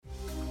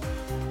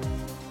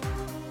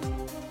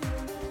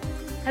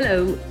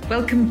Hello,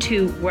 welcome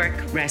to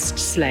Work, Rest,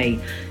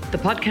 Slay, the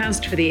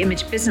podcast for the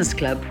Image Business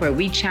Club, where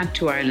we chat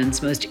to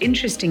Ireland's most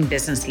interesting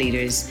business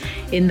leaders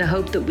in the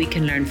hope that we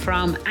can learn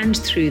from and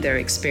through their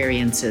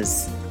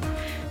experiences.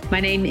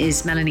 My name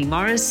is Melanie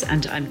Morris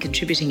and I'm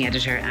contributing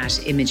editor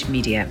at Image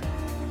Media.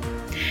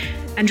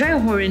 Andrea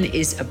Horan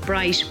is a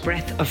bright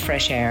breath of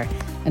fresh air,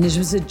 and it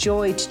was a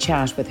joy to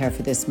chat with her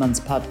for this month's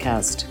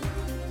podcast.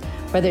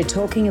 Whether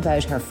talking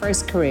about her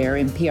first career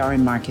in PR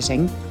and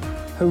marketing,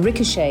 her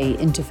ricochet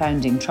into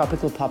founding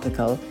Tropical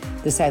Popical,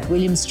 the South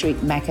William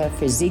Street mecca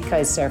for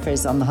Zekai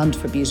surfers on the hunt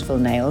for beautiful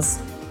nails,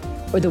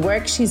 or the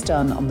work she's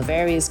done on the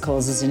various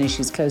causes and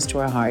issues close to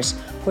her heart,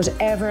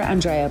 whatever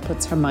Andrea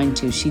puts her mind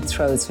to, she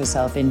throws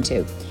herself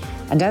into.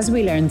 And as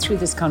we learn through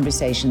this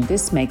conversation,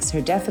 this makes her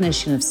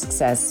definition of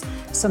success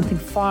something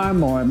far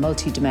more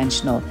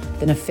multidimensional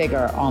than a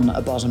figure on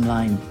a bottom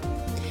line.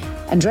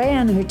 Andrea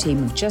and her team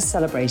have just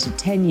celebrated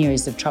 10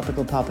 years of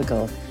Tropical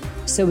Popical,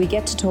 so we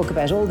get to talk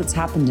about all that's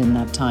happened in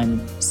that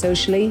time,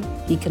 socially,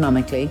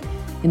 economically,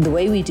 in the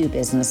way we do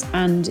business,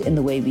 and in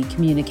the way we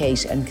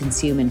communicate and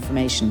consume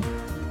information.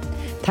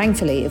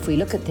 Thankfully, if we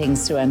look at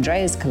things through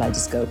Andrea's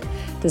kaleidoscope,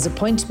 there's a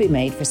point to be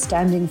made for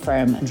standing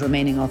firm and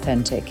remaining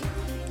authentic,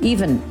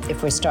 even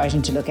if we're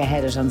starting to look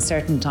ahead at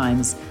uncertain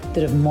times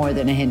that have more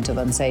than a hint of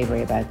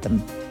unsavoury about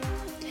them.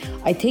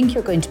 I think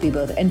you're going to be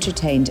both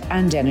entertained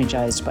and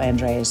energised by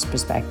Andrea's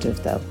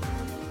perspective, though.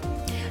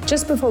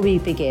 Just before we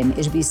begin, it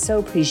would be so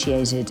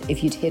appreciated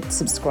if you'd hit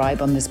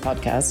subscribe on this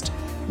podcast,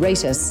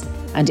 rate us,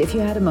 and if you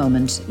had a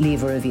moment,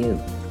 leave a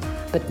review.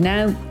 But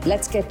now,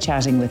 let's get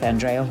chatting with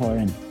Andrea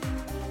Horan.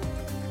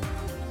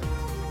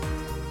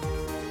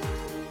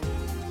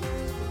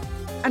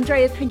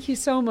 Andrea, thank you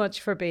so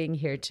much for being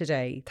here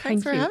today.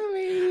 Thanks for having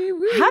me.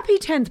 Woo. Happy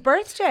 10th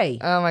birthday.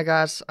 Oh my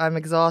God, I'm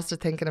exhausted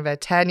thinking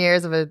about 10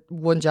 years of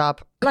one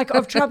job. Like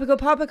of Tropical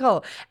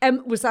Popical.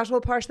 Was that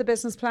all part of the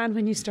business plan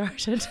when you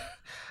started?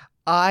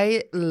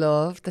 I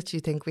love that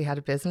you think we had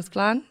a business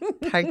plan.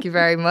 Thank you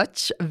very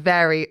much.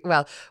 Very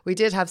well. We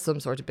did have some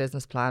sort of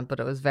business plan, but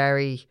it was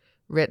very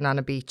written on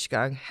a beach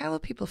going, how will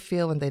people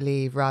feel when they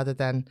leave, rather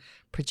than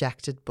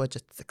projected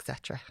budgets,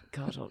 etc.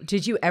 God,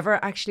 did you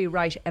ever actually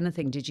write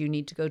anything? Did you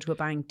need to go to a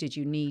bank? Did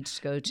you need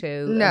to go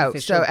to No,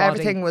 so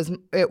everything was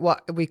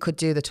we could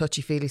do the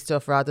touchy-feely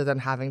stuff rather than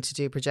having to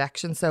do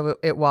projections. So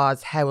it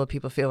was, how will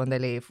people feel when they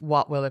leave?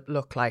 What will it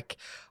look like?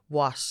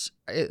 What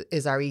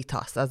is our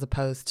ethos, as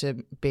opposed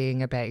to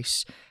being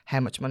about how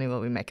much money will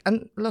we make?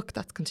 And look,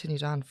 that's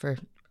continued on for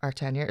our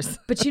 10 years.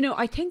 But you know,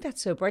 I think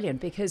that's so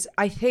brilliant, because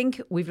I think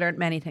we've learned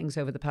many things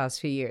over the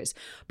past few years.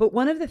 But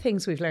one of the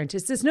things we've learned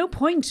is there's no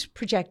point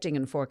projecting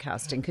and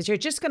forecasting, because you're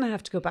just going to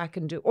have to go back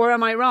and do, or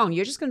am I wrong?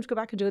 You're just going to go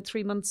back and do it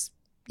 3 months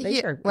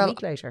later, a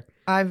week later.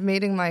 I'm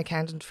meeting my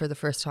accountant for the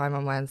first time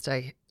on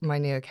Wednesday, my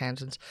new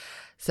accountant.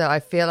 So I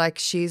feel like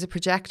she's a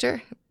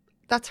projector.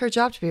 That's her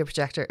job, to be a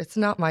projector. It's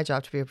not my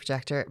job to be a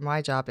projector.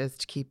 My job is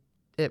to keep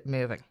it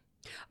moving.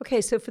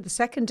 Okay, so for the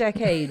second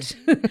decade,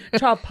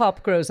 Trop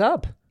Pop grows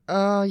up.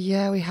 Oh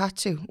yeah, we had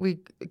to. We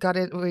got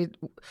in.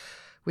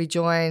 We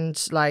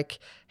joined like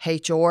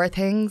HR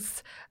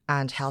things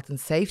and health and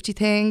safety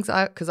things.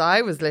 Because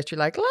I was literally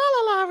like, la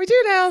la la, we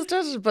do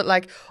nails, but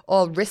like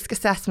all risk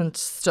assessment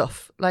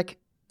stuff. Like,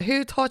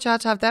 who thought you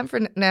had to have them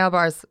for nail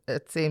bars?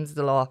 It seems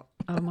the law.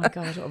 Oh my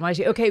God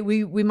almighty. Okay,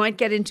 we might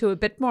get into a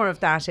bit more of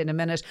that in a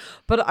minute,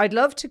 but I'd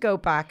love to go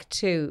back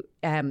to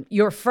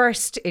your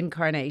first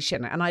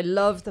incarnation. And I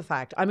love the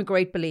fact, I'm a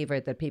great believer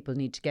that people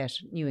need to get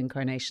new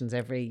incarnations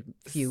every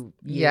few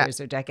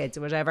years or decades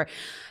or whatever.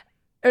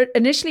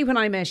 Initially, when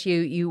I met you,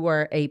 you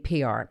were a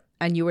PR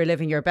and you were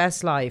living your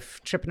best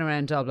life, tripping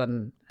around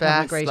Dublin,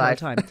 having a great old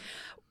time.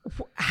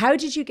 How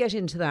did you get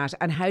into that?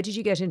 And how did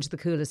you get into the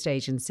coolest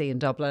agency in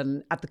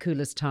Dublin at the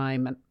coolest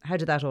time? And how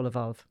did that all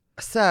evolve?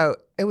 So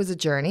it was a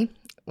journey.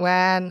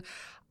 When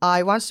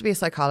I wanted to be a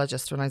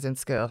psychologist when I was in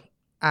school,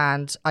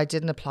 and I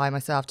didn't apply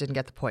myself, didn't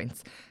get the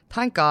points.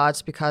 Thank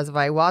God, because if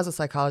I was a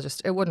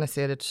psychologist, it wouldn't have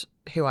suited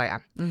who I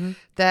am. Mm-hmm.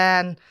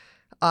 Then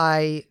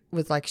I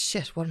was like,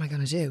 shit, what am I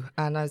going to do?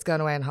 And I was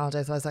going away on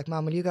holidays. I was like,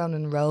 Mom, will you go and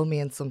enroll me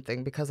in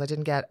something? Because I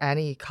didn't get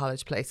any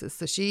college places.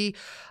 So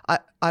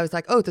I was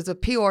like, oh, there's a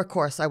PR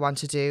course I want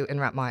to do in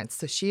Rathmines.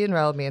 So she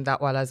enrolled me in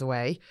that while I was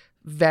away.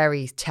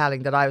 Very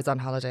telling that I was on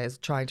holidays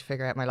trying to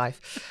figure out my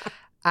life.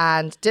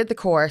 And did the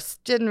course,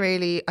 didn't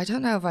really, I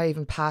don't know if I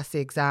even passed the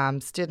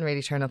exams, didn't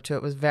really turn up to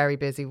it, was very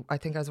busy. I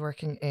think I was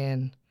working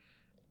in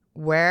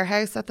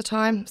warehouse at the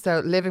time,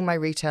 so living my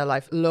retail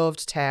life,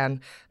 loved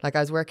 10. Like,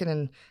 I was working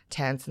in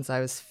 10 since I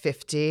was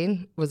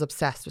 15, was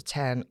obsessed with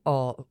 10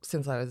 all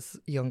since I was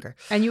younger.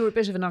 And you were a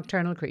bit of a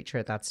nocturnal creature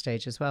at that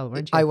stage as well,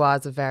 weren't you? I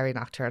was a very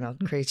nocturnal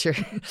creature.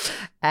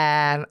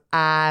 And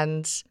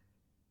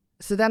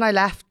so then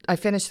I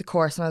finished the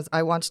course, and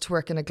I wanted to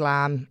work in a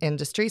glam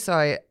industry, so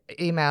I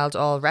emailed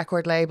all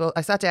record label.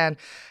 I sat down,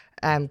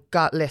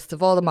 got lists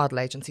of all the model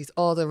agencies,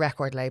 all the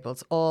record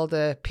labels, all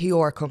the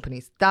PR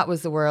companies. That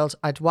was the world.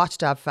 I'd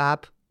watched Ab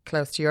Fab,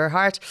 close to your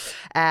heart,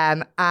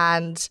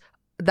 and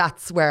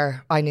that's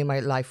where I knew my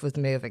life was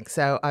moving.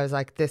 So I was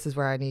like, this is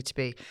where I need to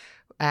be.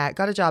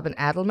 got a job in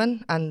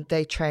Edelman, and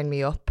they trained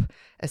me up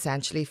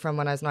essentially from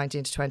when I was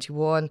 19 to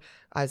 21.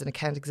 I was an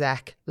account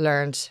exec,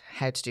 learned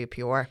how to do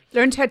PR.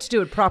 Learned how to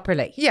do it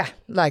properly. Yeah,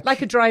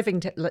 like a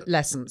driving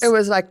lessons. It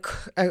was like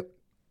a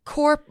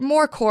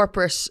more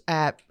corporate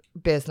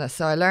business.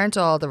 So I learned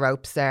all the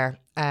ropes there.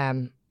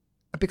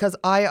 Because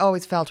I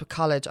always felt with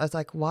college, I was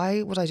like,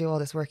 why would I do all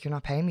this work? You're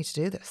not paying me to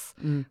do this,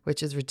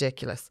 which is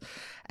ridiculous,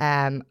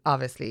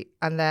 obviously.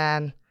 And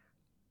then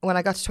when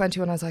I got to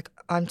 21, I was like,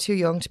 I'm too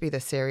young to be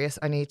this serious.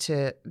 I need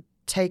to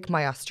take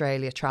my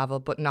Australia travel,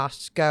 but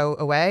not go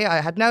away. I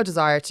had no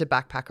desire to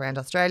backpack around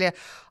Australia.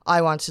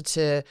 I wanted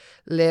to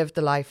live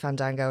the life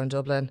Fandango in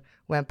Dublin,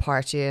 went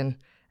partying,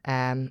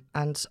 and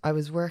I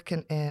was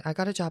working I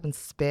got a job in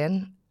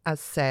Spin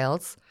as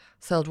sales,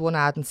 sold one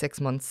ad in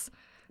 6 months.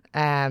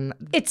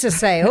 It's a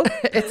sale.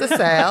 It's a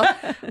sale.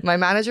 My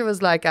manager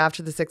was like,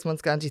 after the 6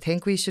 months gone, do you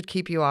think we should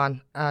keep you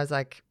on? I was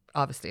like,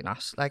 obviously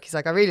not. Like, he's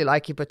like, I really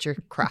like you, but you're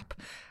crap.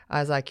 I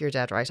was like, you're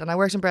dead right. And I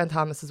worked in Brown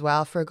Thomas as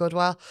well for a good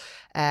while,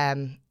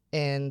 in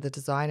the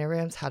designer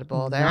rooms, had a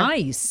ball there.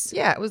 Nice.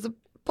 Yeah, it was a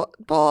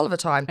ball of a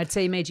time. I'd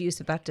say you made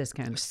use of that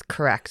discount.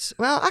 Correct.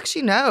 Well,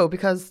 actually, no,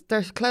 because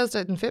their clothes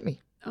didn't fit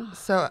me. Oh.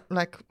 So,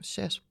 like,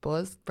 shit,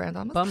 Buzz, Brown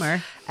Thomas.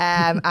 Bummer.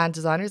 And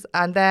designers.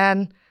 And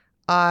then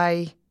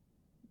I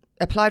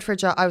applied for a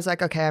job. I was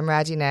like, okay, I'm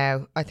ready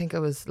now. I think it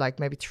was like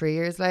maybe 3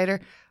 years later,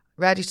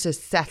 ready to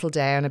settle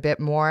down a bit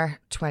more.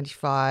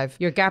 25.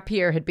 Your gap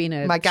year had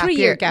been my gap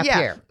 3-year gap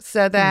year.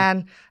 So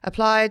then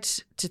applied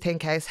to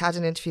ThinkHouse, had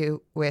an interview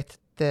with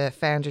the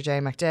founder,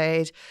 Jane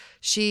McDade.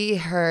 She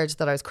heard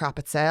that I was crap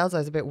at sales. I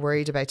was a bit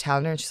worried about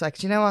telling her, and she's like,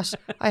 do you know what?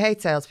 I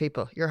hate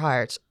salespeople. You're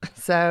hired.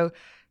 So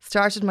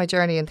started my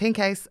journey in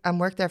ThinkHouse and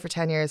worked there for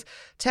 10 years.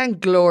 10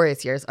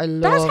 glorious years. I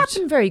loved. That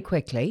happened very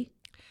quickly.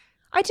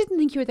 I didn't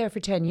think you were there for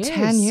 10 years.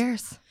 10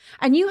 years.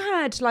 And you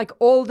had like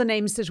all the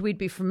names that we'd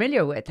be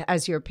familiar with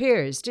as your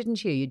peers,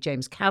 didn't you? You had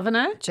James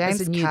Kavanagh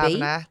as a newbie.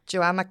 Kavanagh,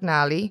 Joanne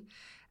McNally,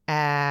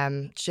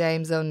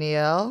 James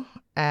O'Neill,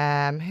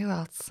 who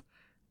else?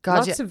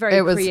 God, lots of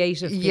very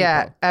creative people.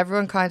 Yeah,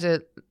 everyone kind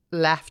of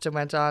left and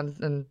went on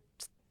and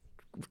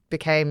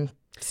became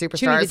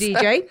superstars. Chewy the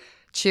DJ.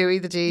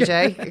 Chewy the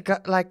DJ. It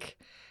got, like,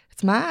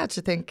 it's mad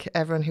to think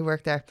everyone who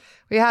worked there.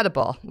 We had a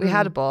ball. We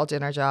had a ball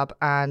doing our job,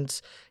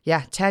 and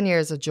yeah, 10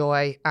 years of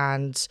joy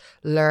and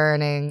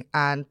learning,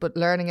 but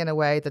learning in a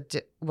way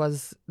that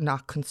was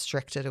not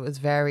constricted. It was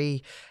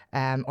very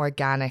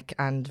organic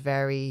and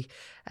very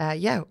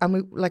and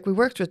we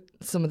worked with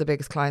some of the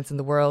biggest clients in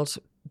the world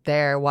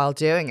there while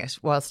doing it,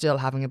 while still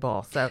having a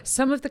ball. So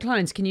some of the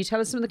clients, can you tell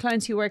us some of the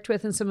clients you worked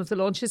with and some of the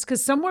launches?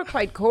 Because some were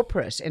quite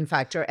corporate, in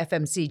fact, or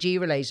FMCG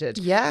related.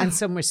 Yeah. And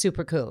some were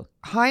super cool.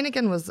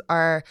 Heineken was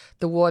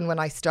the one when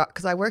I started,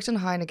 because I worked in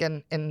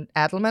Heineken in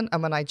Edelman,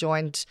 and when I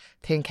joined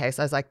ThinkHouse,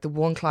 I was like, the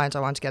one client I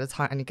want to get is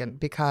Heineken,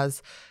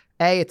 because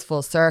it's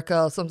full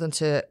circle, something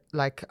to,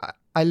 like,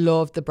 I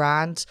love the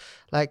brand,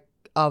 like,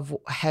 of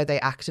how they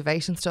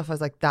activate and stuff. I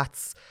was like,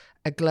 that's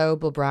a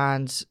global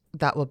brand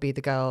that will be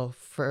the goal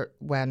for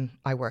when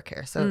I work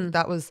here. So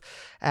that was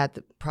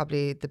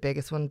probably the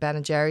biggest one.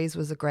 Ben & Jerry's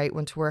was a great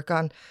one to work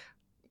on.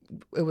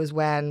 It was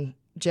when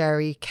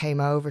Jerry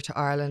came over to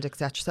Ireland,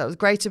 etc. So it was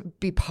great to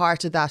be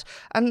part of that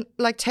and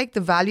like take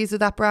the values of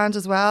that brand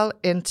as well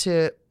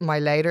into my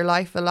later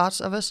life, a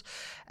lot of it.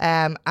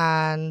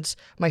 And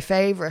my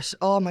favourite,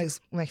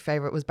 my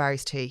favourite was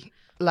Barry's Tea.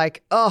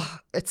 Like,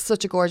 it's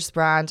such a gorgeous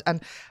brand.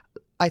 And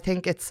I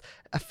think it's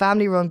a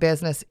family-run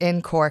business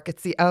in Cork.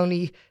 It's the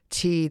only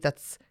tea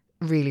that's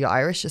really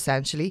Irish,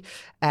 essentially.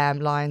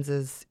 Lions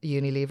is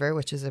Unilever,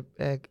 which is a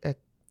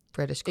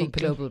British company.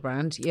 Big global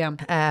brand,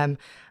 yeah.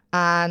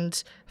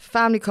 And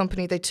family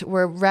company, they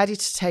were ready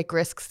to take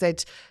risks.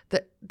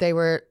 They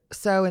were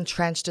so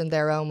entrenched in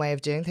their own way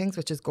of doing things,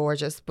 which is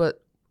gorgeous,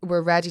 but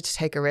were ready to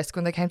take a risk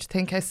when they came to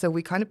ThinkHouse. So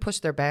we kind of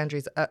pushed their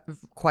boundaries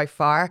quite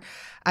far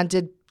and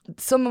did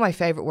some of my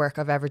favourite work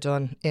I've ever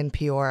done in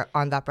PR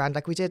on that brand.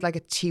 Like, we did like a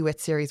tea with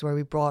series where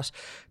we brought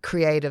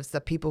creatives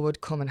that people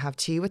would come and have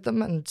tea with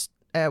them, and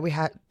we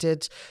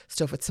did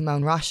stuff with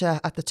Simone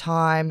Rocha at the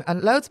time,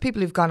 and loads of people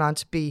who've gone on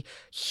to be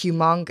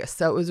humongous.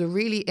 So it was a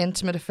really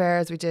intimate affair.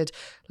 As we did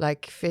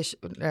like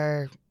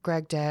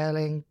Greg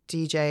Dowling,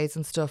 DJs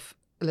and stuff,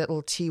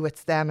 little tea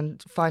with them,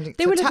 and finding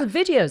they were little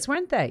videos,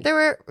 weren't they? They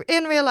were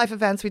in real life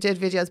events. We did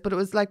videos, but it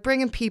was like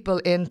bringing people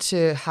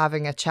into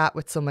having a chat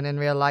with someone in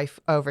real life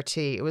over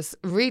tea. It was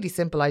a really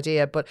simple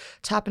idea, but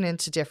tapping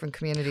into different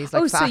communities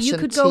like fashion, so you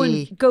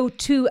could go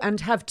to and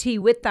have tea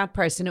with that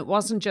person. It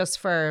wasn't just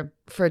for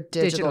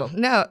digital.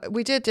 No,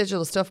 we did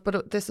digital stuff,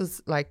 but this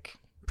is like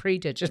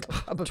pre-digital,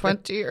 probably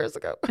 20 years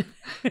ago.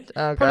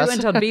 Probably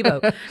went on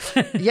Bebo.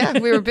 Yeah,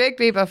 we were big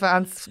Bebo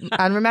fans.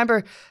 And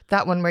remember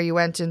that one where you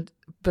went in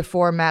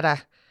before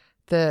Meta,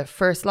 the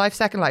first life,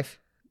 second life.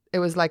 It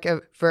was like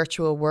a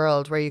virtual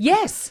world where you...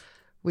 Yes.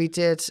 We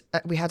did.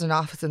 We had an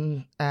office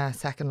in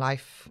Second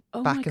Life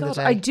back in the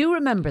day. I do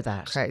remember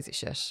that. Crazy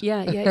shit.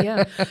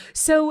 Yeah.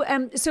 So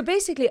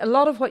basically, a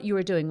lot of what you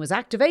were doing was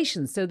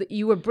activation, so that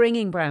you were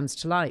bringing brands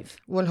to life.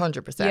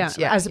 100%.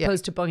 Yeah, as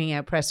opposed to bunging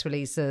out press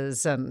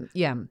releases and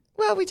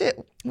Well, we did.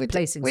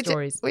 Placing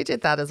stories. We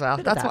did that as well.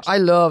 That's what I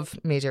love.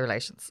 Media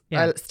relations.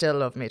 Yeah. I still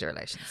love media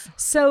relations.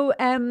 So,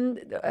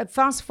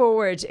 fast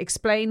forward.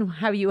 Explain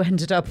how you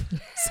ended up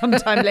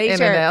sometime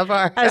later In a nail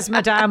bar. as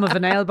Madame of a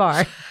nail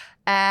bar.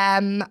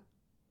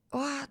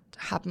 What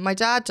happened? My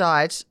dad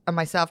died, and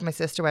myself and my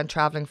sister went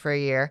traveling for a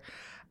year,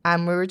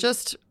 and we were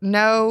just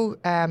no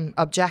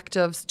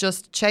objectives,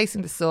 just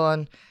chasing the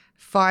sun,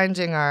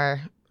 finding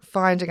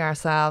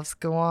ourselves.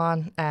 Go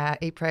on,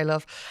 eat, pray,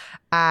 love,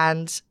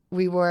 and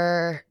we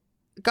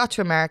got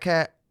to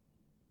America,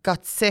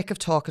 got sick of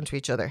talking to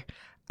each other,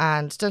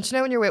 and don't you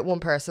know when you're with one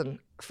person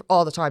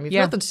all the time, you've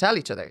nothing to tell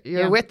each other.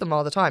 You're with them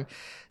all the time.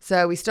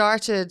 So we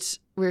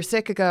were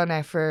sick of going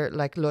out for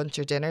like lunch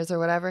or dinners or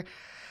whatever.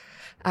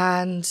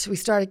 And we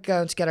started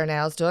going to get our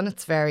nails done.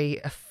 It's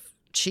very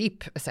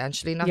cheap,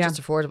 essentially, not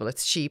just affordable.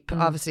 It's cheap.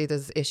 Obviously,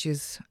 there's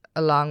issues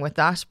along with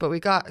that. But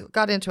we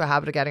got into a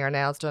habit of getting our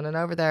nails done. And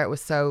over there, it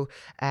was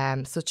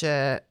such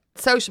a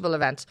sociable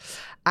event.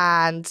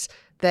 And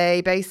they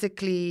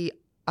basically...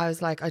 I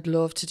was like, I'd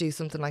love to do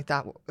something like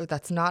that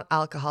that's not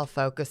alcohol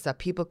focused, that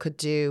people could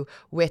do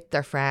with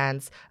their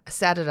friends,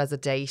 set it as a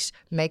date,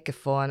 make it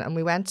fun. And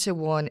we went to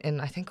one in,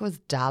 I think it was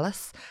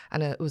Dallas,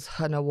 and it was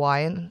an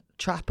Hawaiian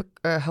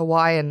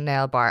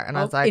nail bar. And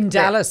I was like, in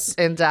Dallas.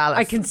 In Dallas.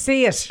 I can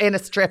see it. In a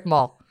strip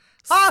mall.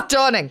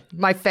 Stunning.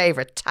 My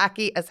favourite.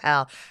 Tacky as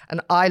hell.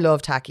 And I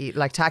love tacky.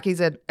 Like,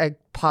 tacky's a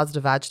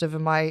positive adjective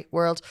in my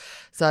world.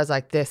 So I was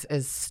like, this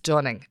is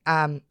stunning.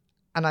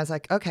 And I was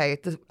like, okay,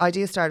 the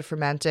idea started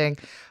fermenting.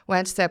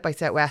 Went to South by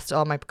Southwest.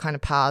 All my kind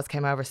of pals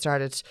came over,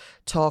 started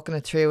talking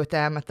it through with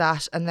them at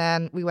that. And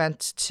then we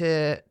went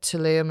to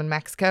Tulum in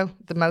Mexico,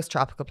 the most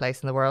tropical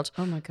place in the world.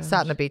 Oh my God.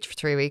 Sat on a beach for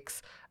 3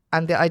 weeks.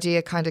 And the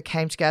idea kind of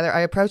came together.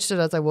 I approached it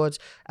as I would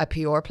a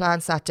PR plan,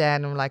 sat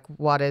down and like,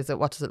 what is it?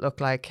 What does it look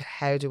like?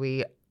 How do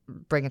we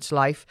bring it to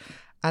life?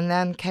 And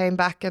then came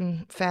back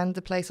and found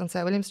the place on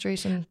South William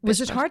Street.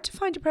 Was it hard to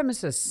find a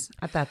premises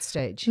at that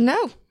stage?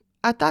 No.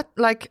 At that,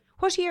 like...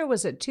 What year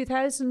was it?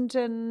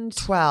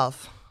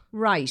 2012.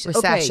 Right.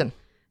 Recession. Okay.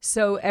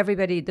 So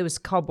there was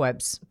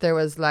cobwebs. There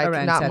was like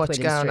not South much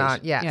William going Street.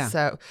 on. Yeah.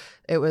 So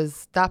it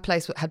was, that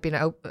place had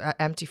been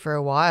empty for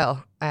a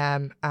while.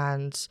 And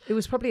it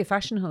was probably a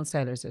fashion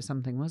wholesalers or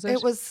something, was it?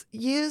 It was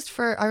used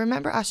for, I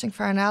remember Aisling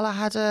Farnella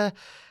had a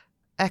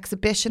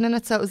exhibition in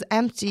it. So it was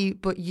empty,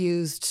 but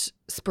used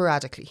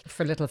sporadically.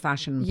 For little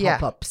fashion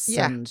pop-ups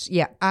and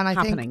I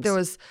happenings. think there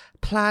was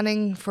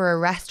planning for a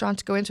restaurant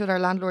to go into it. Our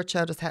landlord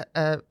showed us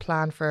a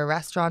plan for a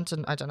restaurant,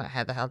 and I don't know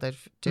how the hell they'd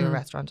do a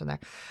restaurant in there.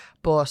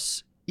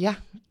 But yeah,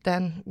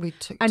 then we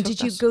took. And took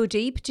did you that. go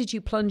deep? Did you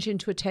plunge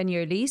into a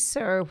 10-year lease,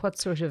 or what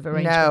sort of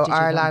arrangement? No,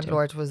 our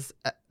landlord was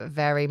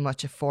very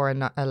much a 4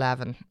 and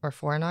 11 or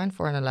 4 and 9,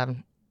 4 and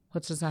 11.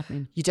 What does that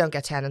mean? You don't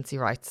get tenancy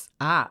rights.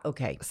 Ah,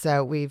 okay.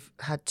 So we've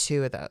had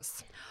 2 of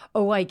those.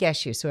 Oh, I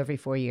get you. So every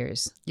 4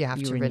 years You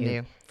have to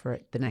renew. For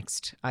the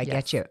next. I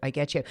get you.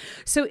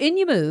 So in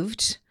you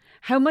moved.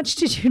 How much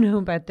did you know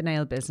about the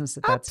nail business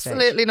at that stage?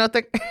 Absolutely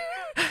nothing.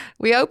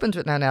 We opened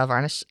with no nail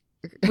varnish.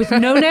 With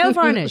no nail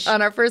varnish?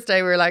 On our first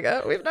day, we were like,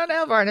 oh, we've no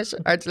nail varnish.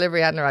 Our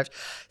delivery hadn't arrived.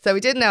 So we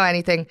didn't know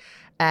anything.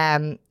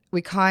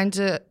 We kind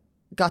of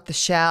got the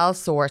shell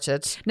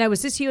sorted. Now,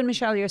 was this you and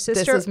Michelle, your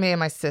sister? This was me and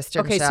my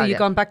sister, Okay, Michelle, so you've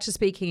gone back to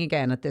speaking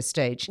again at this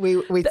stage.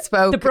 We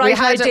spoke. The bright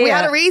idea. We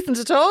had a reason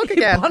to talk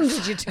again.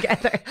 Bonded you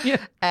together.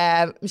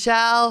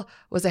 Michelle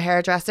was a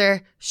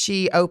hairdresser.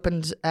 She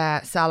opened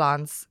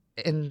salons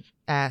in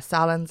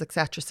salons,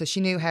 etc. So she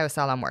knew how a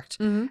salon worked,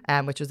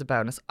 which was a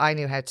bonus. I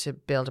knew how to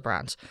build a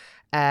brand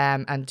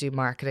and do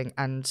marketing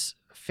and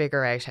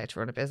figure out how to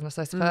run a business,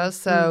 I suppose.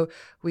 So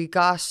we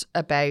got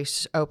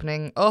about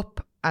opening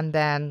up, and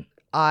then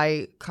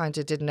I kind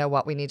of didn't know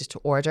what we needed to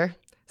order.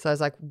 So I was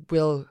like,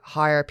 we'll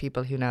hire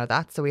people who know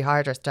that. So we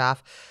hired our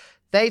staff.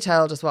 They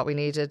told us what we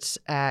needed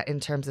in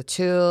terms of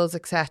tools,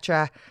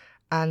 etc.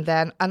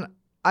 And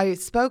I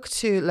spoke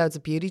to loads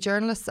of beauty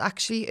journalists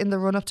actually in the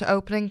run up to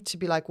opening to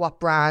be like,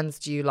 what brands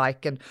do you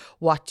like and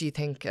what do you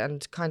think?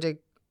 And kind of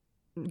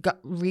got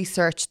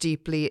research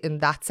deeply in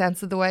that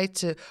sense of the way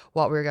to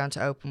what we were going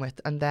to open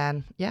with. And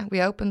then, we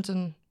opened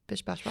and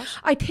bish, bash, bash.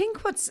 I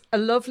think what's a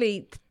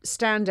lovely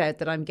standout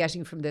that I'm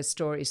getting from this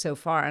story so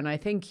far, and I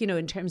think,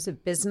 in terms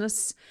of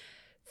business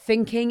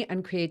thinking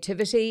and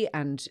creativity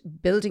and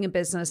building a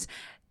business,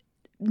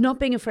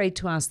 not being afraid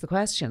to ask the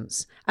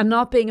questions and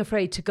not being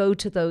afraid to go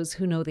to those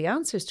who know the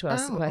answers to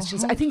ask the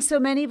questions. I think so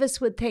many of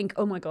us would think,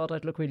 oh my God,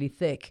 I'd look really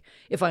thick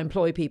if I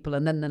employ people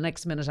and then the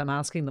next minute I'm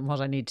asking them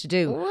what I need to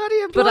do. What do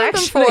you employ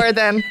them for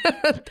then?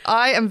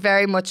 I am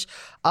very much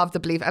of the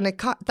belief, and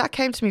that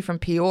came to me from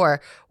PR,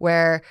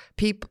 where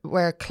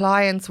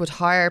clients would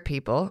hire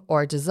people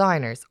or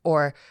designers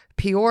or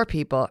PR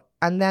people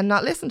and then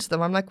not listen to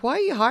them. I'm like, why are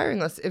you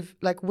hiring us if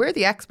like we're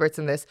the experts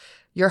in this?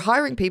 You're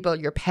hiring people,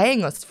 you're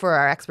paying us for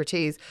our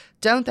expertise.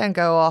 Don't then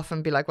go off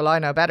and be like, well, I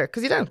know better,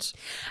 because you don't.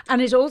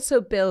 And it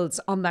also builds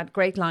on that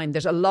great line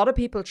that a lot of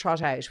people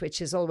trot out,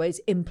 which is always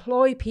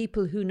employ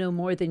people who know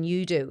more than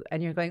you do.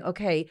 And you're going,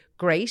 okay,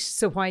 great.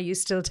 So why are you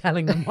still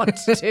telling them what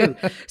to do?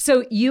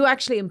 So you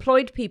actually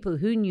employed people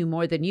who knew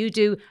more than you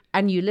do,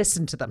 and you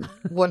listened to them.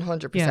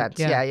 100%.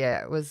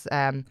 Yeah. It was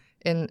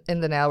in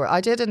the nail world.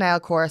 I did a nail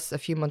course a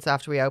few months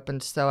after we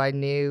opened, so I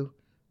knew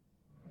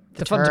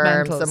the terms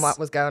fundamentals and what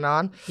was going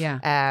on.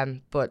 Yeah.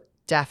 But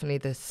definitely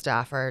the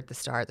staff are the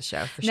star of the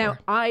show for Now, sure.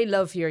 I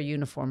love your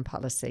uniform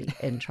policy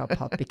in Trop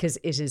Pop because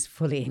it is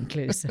fully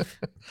inclusive.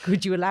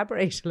 Could you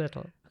elaborate a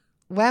little?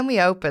 When we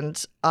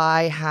opened,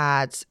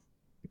 I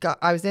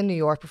was in New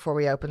York before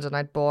we opened, and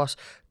I'd bought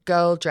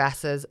gold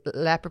dresses,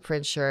 leopard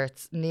print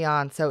shirts,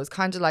 neon. So it was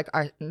kind of like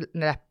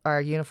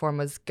our uniform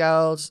was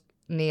gold,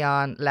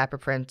 neon,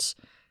 leopard print.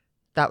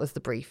 That was the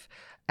brief.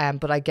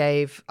 But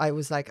I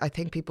was like, I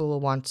think people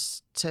will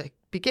want to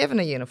be given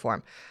a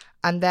uniform.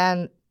 And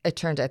then it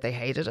turned out they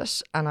hated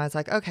it. And I was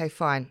like, okay,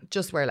 fine,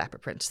 just wear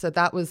leopard print. So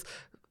that was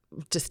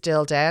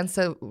distilled down.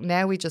 So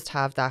now we just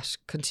have that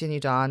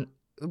continued on.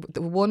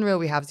 The one rule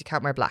we have is you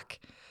can't wear black,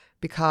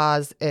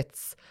 because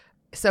it's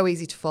so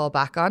easy to fall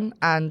back on.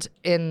 And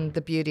in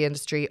the beauty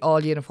industry,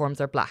 all uniforms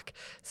are black.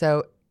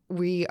 So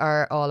we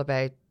are all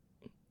about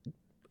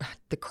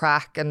the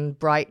crack and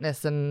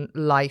brightness and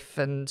life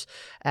and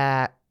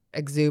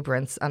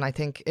exuberance. And I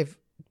think if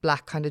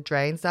black kind of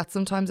drains that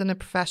sometimes in a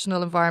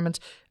professional environment,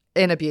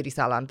 in a beauty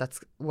salon, that's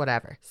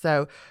whatever.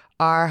 So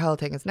our whole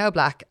thing is no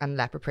black and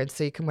leopard print,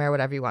 so you can wear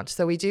whatever you want.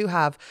 So we do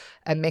have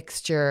a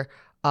mixture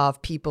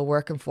of people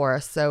working for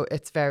us. So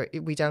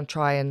we don't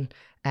try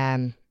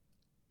and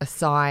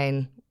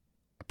assign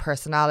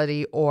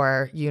personality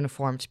or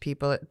uniform to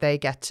people. They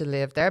get to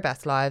live their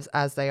best lives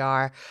as they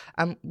are.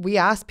 And we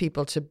ask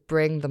people to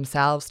bring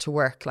themselves to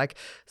work. Like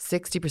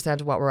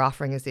 60% of what we're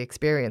offering is the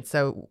experience.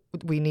 So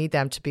we need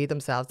them to be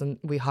themselves, and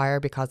we hire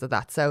because of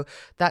that. So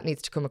that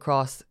needs to come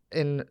across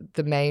in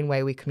the main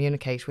way we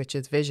communicate, which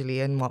is visually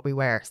in what we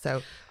wear.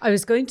 So I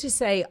was going to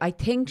say, I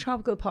think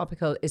Tropical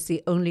Popical is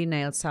the only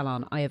nail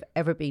salon I have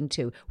ever been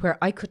to where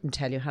I couldn't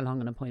tell you how long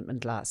an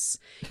appointment lasts.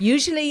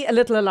 Usually a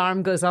little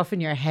alarm goes off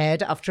in your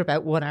head after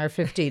about 1 hour,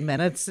 15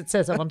 minutes. It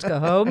says, I want to go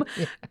home.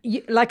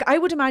 Like, I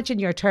would imagine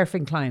you're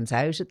turfing clients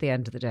out at the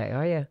end of the day,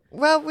 are you?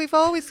 Well,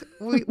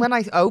 when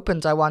I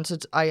opened,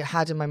 I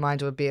had in my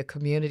mind it would be a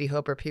community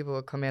hub where people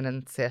would come in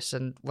and sit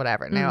and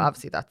whatever. Now,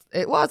 obviously,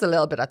 it was a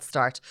little bit at the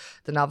start.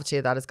 The novelty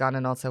of that is gone,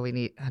 and also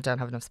I don't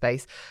have enough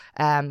space.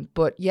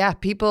 But yeah,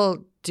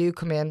 people do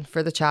come in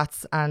for the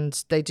chats,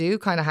 and they do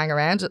kind of hang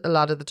around a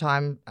lot of the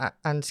time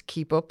and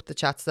keep up the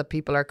chats that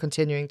people are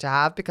continuing to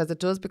have, because it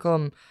does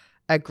become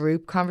a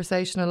group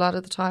conversation a lot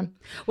of the time.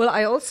 Well,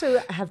 I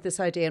also have this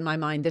idea in my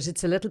mind that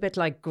it's a little bit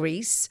like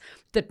Greece,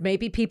 that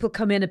maybe people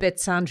come in a bit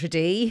Sandra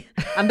Dee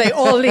and they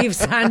all leave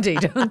Sandy,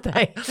 don't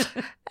they?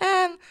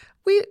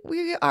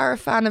 We are a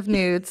fan of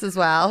nudes as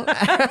well.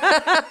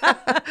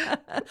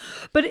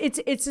 But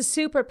it's a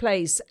super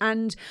place,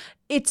 and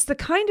it's the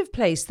kind of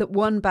place that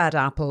one bad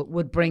apple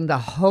would bring the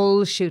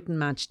whole shooting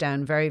match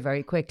down very,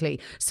 very quickly.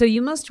 So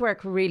you must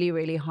work really,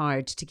 really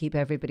hard to keep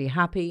everybody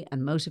happy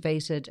and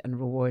motivated and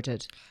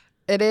rewarded.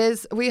 It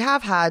is. We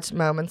have had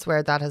moments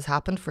where that has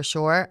happened for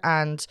sure.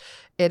 And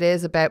it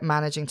is about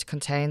managing to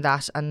contain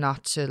that and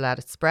not to let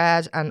it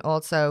spread. And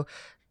also,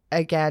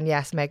 again,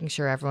 yes, making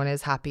sure everyone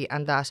is happy,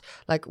 and that,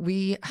 like,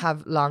 we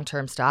have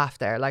long-term staff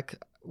there. Like,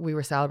 we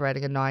were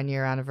celebrating a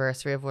 9-year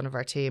anniversary of one of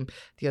our team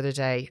the other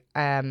day,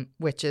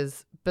 which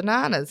is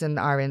bananas in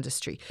our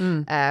industry.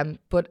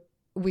 But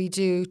we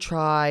do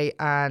try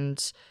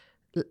and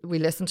we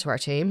listen to our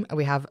team.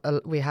 We have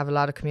a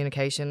lot of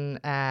communication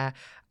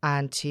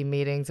and team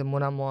meetings and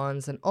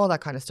one-on-ones and all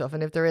that kind of stuff.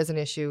 And if there is an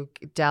issue,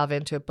 delve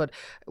into it. But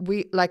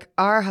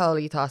our whole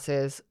ethos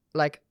is,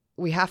 like,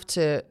 we have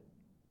to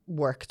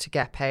work to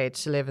get paid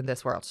to live in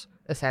this world,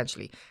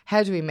 essentially.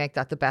 How do we make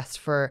that the best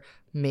for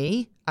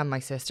me and my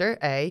sister,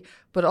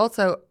 but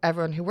also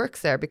everyone who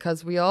works there,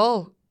 because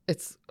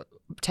it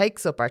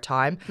takes up our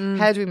time.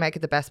 How do we make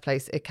it the best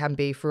place it can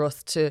be for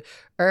us to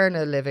earn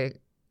a living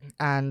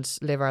and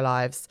live our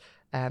lives?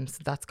 So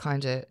that's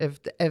kind of, if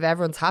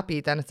everyone's happy,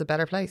 then it's a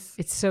better place.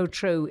 It's so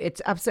true.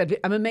 It's absolutely.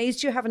 I'm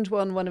amazed you haven't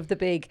won one of the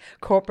big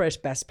corporate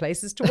best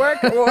places to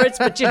work awards,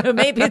 but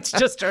maybe it's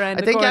just around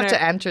the corner. I think you have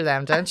to enter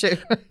them, don't you?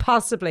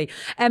 Possibly.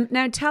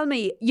 Now tell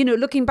me,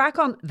 looking back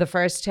on the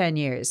first 10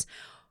 years,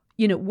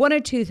 one or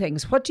two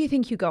things. What do you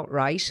think you got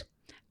right?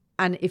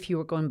 And if you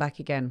were going back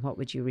again, what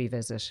would you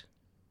revisit?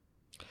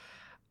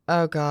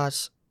 Oh God.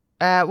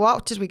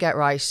 What did we get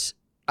right?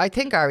 I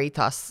think our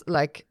ethos,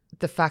 like,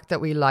 the fact that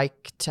we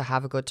like to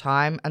have a good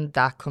time, and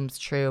that comes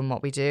true in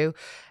what we do,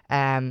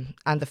 and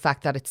the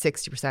fact that it's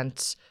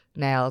 60%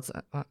 nails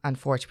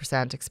and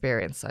 40%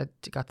 experience. I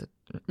got the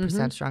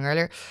percentage wrong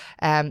earlier.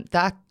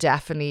 That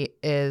definitely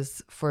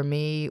is, for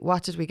me.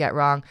 What did we get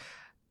wrong?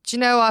 Do you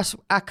know what?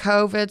 At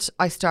COVID,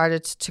 I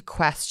started to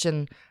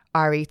question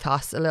our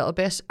ethos a little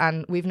bit,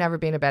 and we've never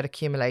been about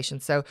accumulation.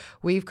 So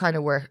we've kind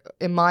of worked,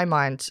 in my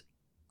mind,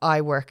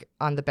 I work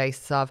on the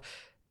basis of,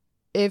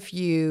 if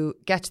you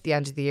get to the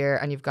end of the year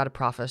and you've got a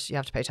profit, you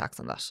have to pay tax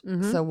on that.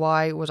 Mm-hmm. So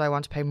why would I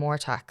want to pay more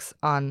tax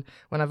on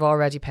when I've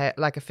already paid?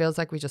 Like, it feels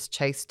like we just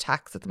chase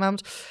tax at the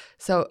moment.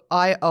 So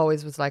I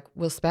always was like,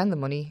 we'll spend the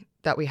money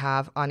that we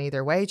have on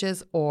either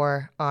wages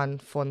or on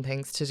fun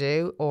things to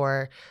do,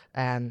 or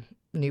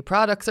new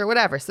products or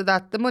whatever, so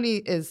that the money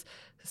is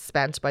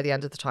spent by the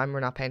end of the time we're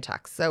not paying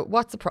tax. So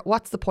what's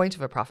the point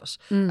of a profit,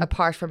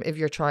 apart from if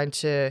you're trying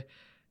to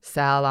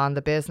sell on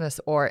the business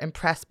or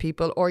impress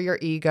people or your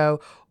ego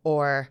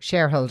or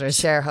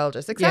shareholders,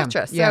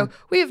 etc. So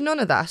we have none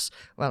of that.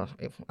 Well,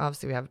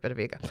 obviously we have a bit of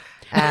ego.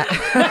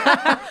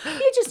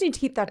 You just need to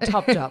keep that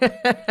topped up,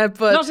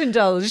 but not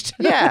indulged.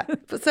 Yeah.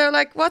 So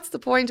like, what's the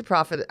point of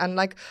profit? And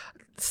like,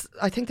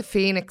 I think the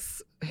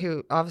Phoenix,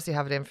 who obviously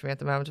have it in for me at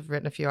the moment, have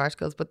written a few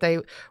articles, but they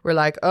were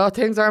like, oh,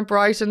 things aren't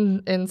bright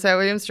in South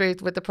William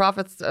Street with the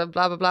profits, blah,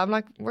 blah, blah. I'm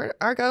like,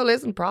 our goal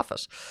isn't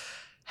profit.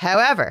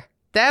 However,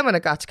 then when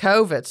it got to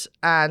COVID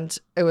and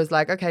it was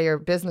like, okay, your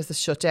business is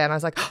shut down, I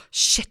was like, oh,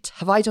 shit,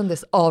 have I done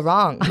this all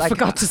wrong? I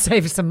forgot to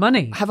save some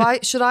money.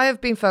 Should I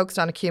have been focused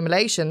on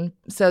accumulation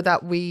so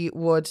that we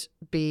would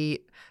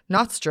be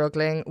not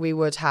struggling, we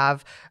would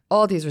have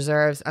all these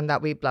reserves, and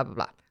that we blah, blah,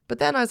 blah. But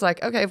then I was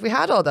like, okay, if we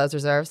had all those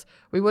reserves,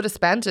 we would have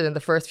spent it in the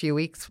first few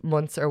weeks,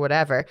 months or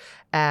whatever.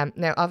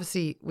 Now,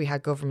 obviously, we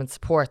had government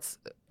supports.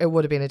 It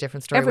would have been a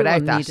different story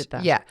Everyone without that. Needed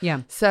that.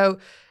 Yeah. So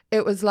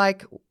it was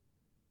like,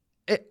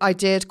 I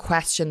did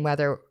question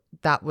whether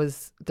that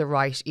was the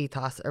right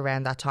ethos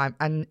around that time.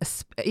 And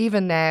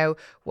even now,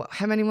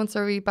 how many months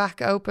are we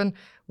back open?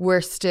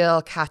 We're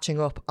still catching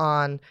up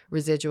on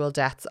residual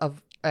debts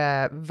of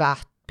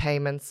VAT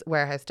payments,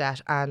 warehouse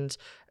debt, and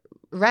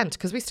rent,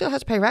 because we still had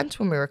to pay rent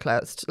when we were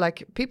closed.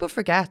 Like, people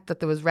forget that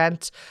there was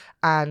rent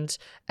and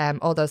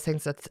all those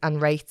things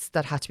and rates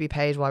that had to be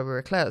paid while we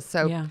were closed.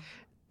 So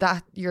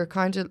that you're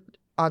kind of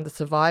on the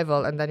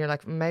survival, and then you're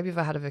like, maybe if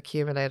I had have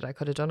accumulated, I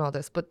could have done all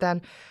this. But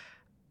then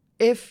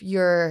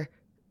then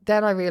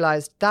I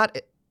realized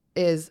that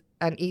is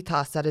an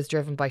ethos that is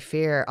driven by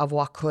fear of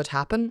what could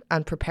happen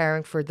and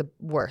preparing for the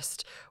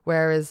worst.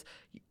 Whereas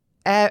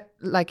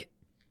like,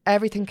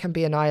 everything can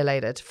be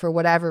annihilated for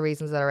whatever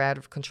reasons that are out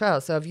of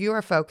control. So if you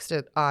are focused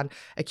on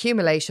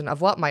accumulation of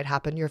what might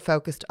happen, you're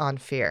focused on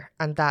fear.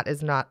 And that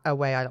is not a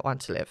way I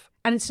want to live.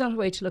 And it's not a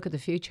way to look at the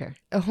future.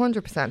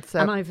 100%. So,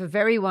 and I have a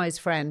very wise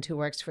friend who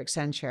works for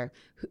Accenture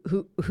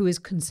who is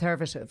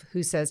conservative,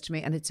 who says to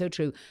me, and it's so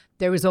true,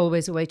 there is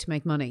always a way to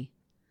make money.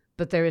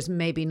 But there is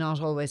maybe not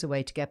always a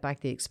way to get back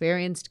the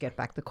experience, to get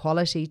back the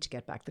quality, to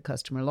get back the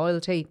customer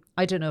loyalty.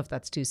 I don't know if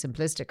that's too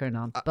simplistic or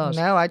not. But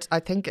no, I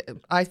think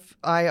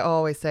I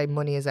always say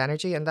money is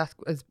energy, and that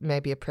is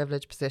maybe a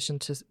privileged position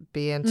to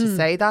be in to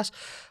say that.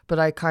 But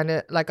I kind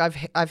of like,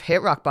 I've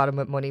hit rock bottom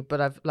with money, but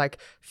I've like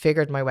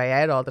figured my way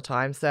out all the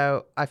time.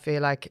 So I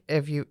feel like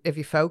if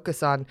you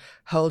focus on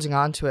holding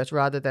on to it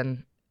rather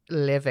than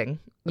living,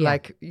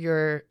 like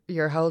you're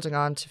holding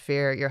on to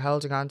fear, you're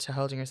holding on to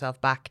holding yourself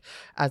back,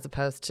 as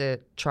opposed to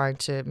trying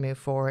to move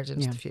forward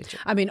into the future.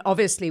 I mean,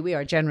 obviously we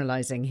are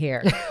generalizing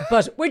here,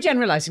 but we're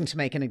generalizing to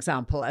make an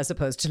example as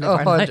opposed to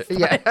live our life.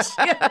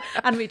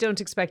 And we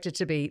don't expect it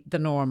to be the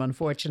norm,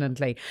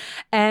 unfortunately.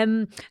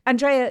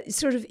 Andrea,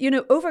 sort of,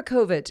 over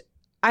COVID,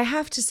 I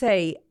have to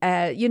say,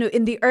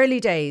 in the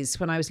early days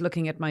when I was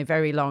looking at my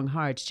very long,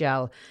 hard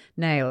gel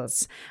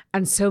nails,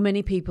 and so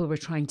many people were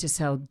trying to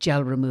sell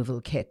gel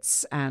removal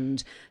kits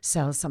and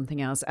sell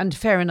something else. And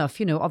fair enough,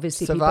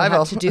 obviously Survival.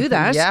 people had to do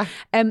that. Yeah.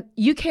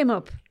 You came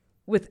up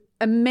with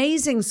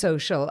amazing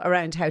social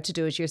around how to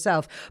do it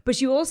yourself, but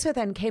you also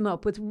then came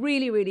up with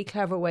really, really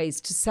clever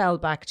ways to sell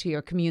back to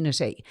your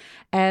community.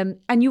 And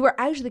you were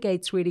out of the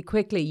gates really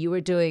quickly. You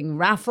were doing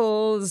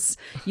raffles.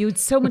 You had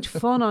so much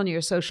fun on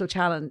your social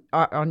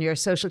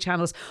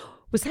channels.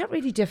 Was that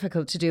really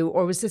difficult to do,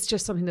 or was this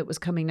just something that was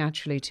coming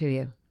naturally to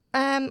you?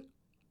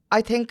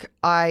 I think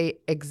I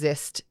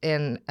exist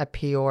in a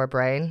PR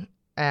brain.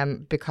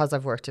 Because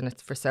I've worked in it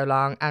for so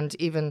long, and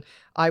even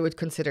I would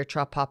consider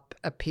Trop Pop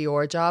a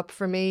PR job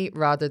for me,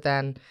 rather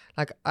than,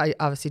 like, I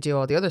obviously do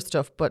all the other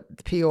stuff, but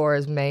the PR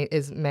is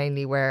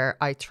mainly where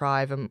I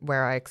thrive and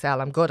where I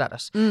excel. I'm good at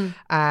it.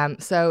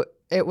 So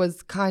it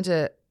was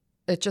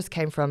it just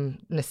came from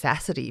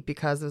necessity,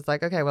 because it was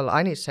like, okay, well,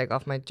 I need to take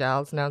off my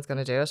gels. No one's going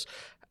to do it.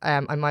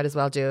 I might as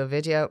well do a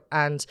video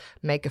and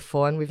make it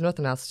fun. We've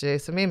nothing else to do.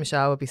 So me and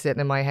Michelle would be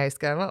sitting in my house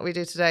going, what we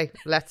do today?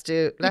 Let's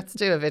do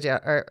a video.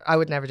 Or I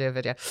would never do a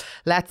video.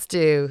 Let's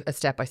do a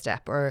step by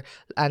step.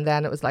 And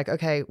then it was like,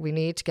 okay, we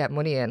need to get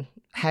money in.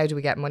 How do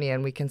we get money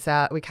in? We can't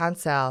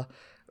sell.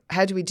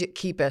 How do we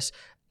keep it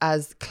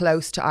as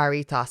close to our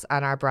ethos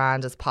and our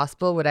brand as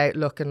possible without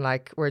looking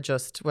like we're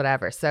just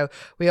whatever? So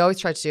we always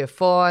try to do it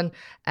fun,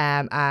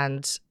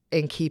 and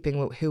in keeping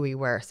with who we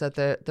were. So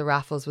the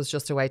raffles was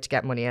just a way to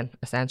get money in.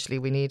 Essentially,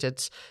 we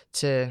needed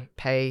to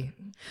pay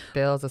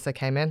bills as they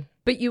came in.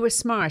 But you were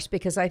smart,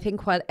 because I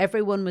think while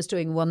everyone was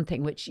doing one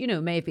thing, which, you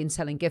know, may have been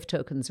selling gift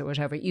tokens or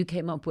whatever, you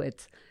came up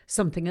with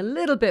something a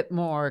little bit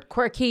more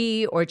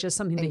quirky, or just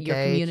something that your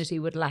community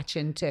would latch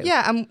into.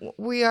 Yeah, and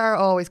we are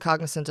always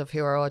cognizant of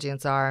who our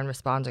audience are and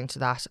responding to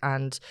that,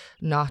 and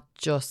not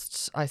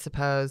just, I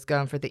suppose,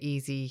 going for the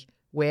easy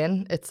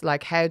win. It's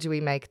like, how do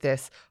we make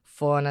this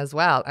fun as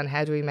well, and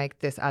how do we make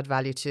this add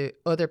value to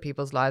other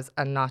people's lives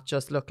and not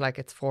just look like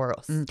it's for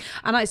us? And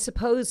I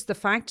suppose the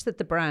fact that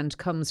the brand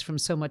comes from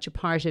so much a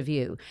part of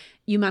you,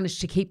 you manage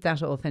to keep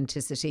that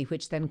authenticity,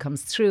 which then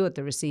comes through at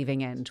the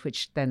receiving end,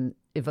 which then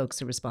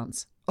evokes a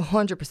response.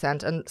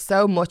 100%. And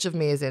so much of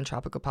me is in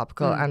Tropical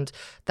Popical, and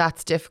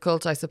that's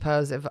difficult, I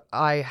suppose, if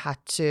I had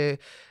to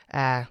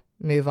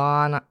move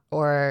on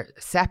or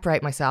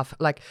separate myself.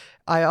 Like,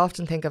 I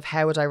often think of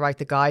how would I write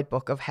the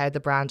guidebook of how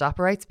the brand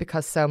operates,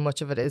 because so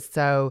much of it is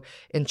so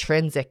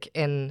intrinsic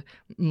in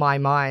my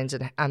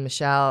mind, and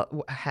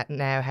Michelle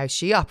now how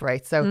she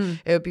operates. So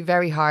it would be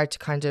very hard to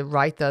kind of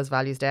write those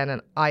values down,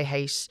 and I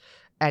hate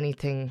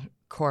anything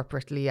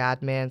corporately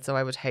admin, so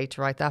I would hate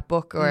to write that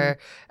book or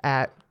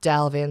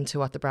delve into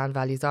what the brand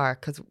values are,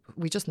 because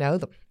we just know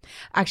them.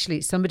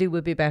 Actually, somebody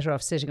would be better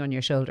off sitting on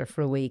your shoulder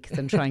for a week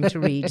than trying to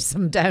read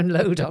some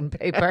download on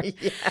paper.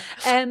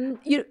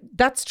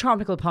 That's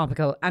Tropical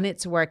Popical, and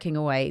it's working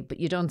away, but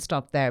you don't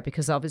stop there,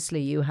 because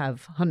obviously you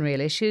have Unreal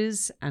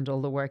Issues and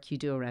all the work you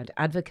do around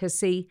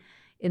advocacy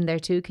in there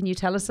too. Can you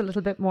tell us a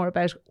little bit more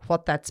about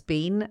what that's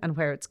been and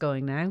where it's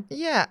going now?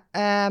 Yeah,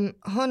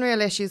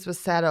 Unreal Issues was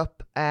set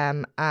up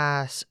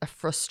at a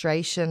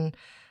frustration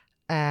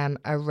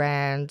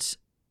around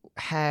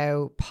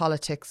how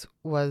politics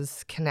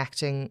was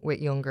connecting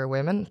with younger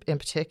women in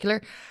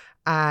particular,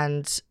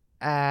 and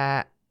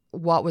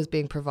what was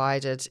being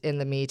provided in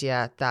the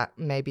media that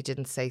maybe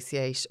didn't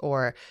satiate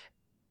or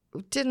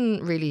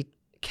didn't really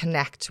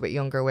connect with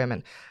younger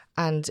women.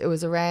 And it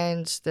was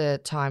around the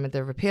time of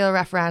the repeal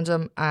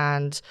referendum,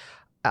 and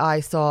I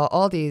saw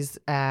all these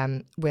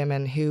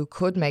women who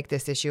could make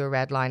this issue a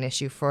red line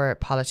issue for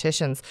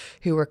politicians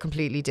who were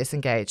completely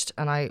disengaged.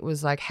 And I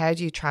was like, how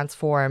do you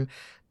transform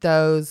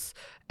those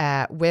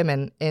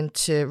women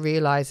into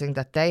realizing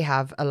that they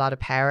have a lot of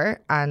power,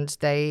 and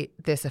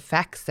this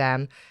affects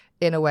them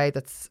in a way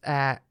that's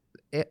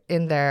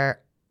in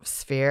their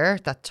sphere,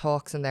 that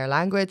talks in their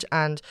language,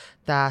 and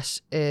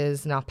that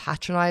is not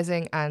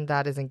patronizing, and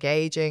that is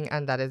engaging,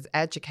 and that is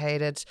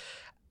educated,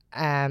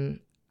 and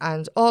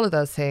all of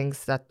those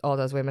things that all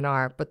those women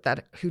are, but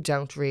that who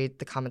don't read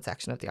the comment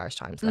section of the Irish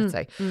Times, let's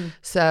say.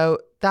 So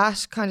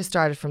that kind of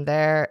started from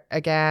there.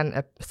 Again,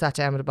 I sat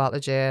down with a bottle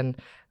of gin,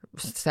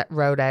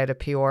 wrote out a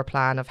PR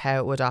plan of how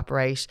it would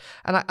operate,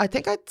 and I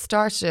think I'd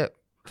started it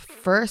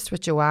first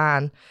with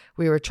Joanne.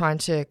 We were trying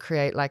to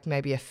create like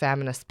maybe a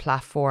feminist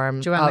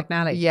platform. Joanne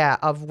McNally. Yeah,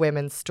 of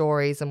women's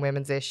stories and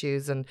women's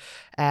issues, and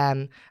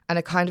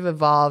it kind of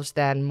evolved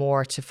then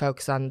more to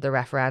focus on the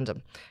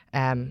referendum.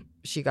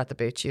 She got the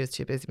boot. She was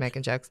too busy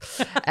making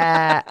jokes.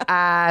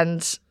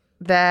 And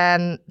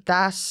then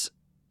that,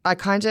 I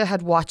kind of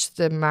had watched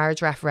the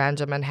marriage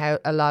referendum and how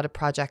a lot of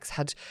projects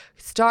had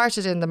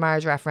started in the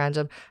marriage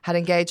referendum, had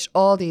engaged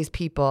all these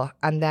people,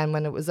 and then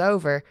when it was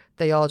over,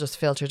 they all just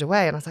filtered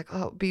away. And I was like,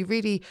 oh, it'd be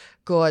really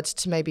good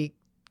to maybe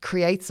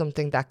create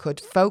something that could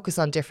focus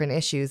on different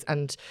issues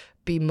and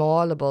be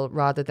malleable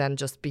rather than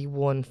just be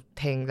one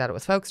thing that it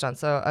was focused on.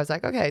 So I was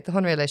like, okay, the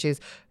Unreal Issues,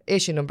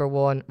 issue number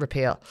 1,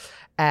 repeal.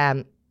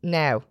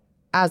 Now,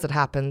 as it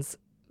happens,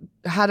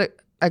 had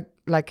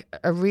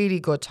a really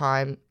good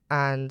time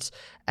and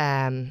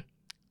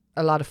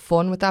a lot of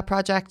fun with that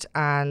project,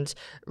 and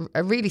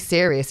a really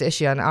serious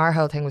issue. And our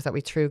whole thing was that we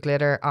threw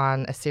glitter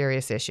on a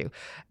serious issue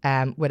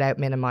without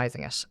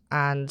minimising it.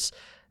 And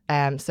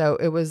so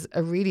it was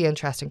a really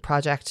interesting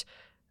project.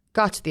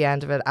 Got to the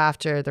end of it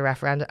after the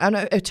referendum, and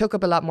it took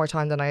up a lot more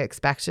time than I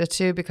expected it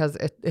to, because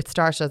it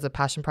started as a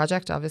passion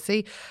project,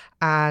 obviously.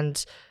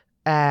 And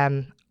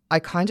I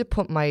kind of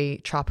put my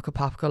Tropical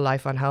Popical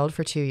life on hold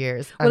for 2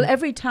 years. Well,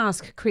 every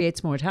task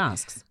creates more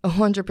tasks.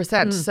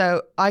 100%.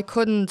 So I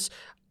couldn't,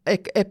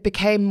 it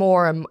became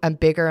more and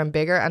bigger,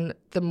 and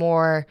the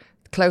more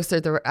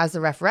closer, as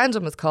the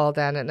referendum was called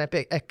then, and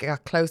it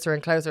got closer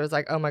and closer. It was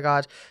like, oh my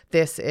God,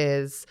 this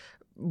is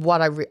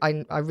what I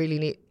really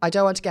need. I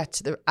don't want to get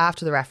to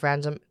after the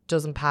referendum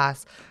doesn't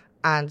pass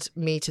and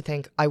me to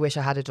think I wish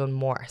I had done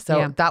more.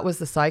 So that was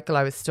the cycle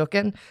I was stuck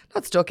in.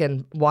 Not stuck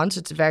in,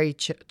 wanted to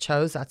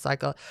chose that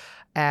cycle.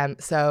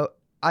 So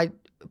I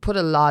put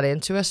a lot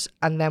into it,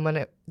 and then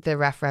when the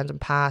referendum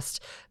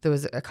passed, there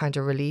was a kind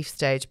of relief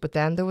stage, but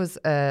then there was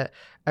a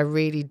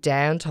really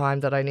down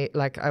time that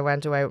I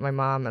went away with my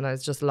mom, and I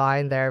was just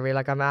lying there really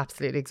like, I'm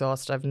absolutely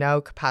exhausted, I've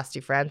no capacity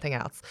for anything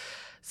else.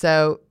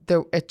 So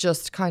it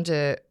just kind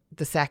of,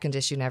 the second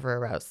issue never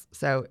arose.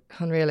 So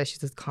Unreal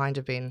Issues has kind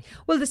of been...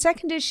 Well, the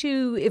second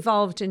issue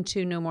evolved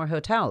into No More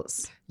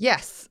Hotels.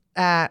 Yes.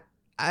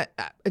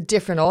 a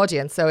different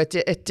audience. So it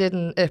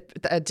didn't,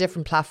 a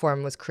different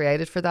platform was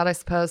created for that, I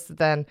suppose.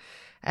 Then,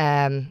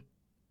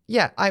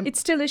 it's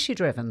still issue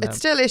driven. It's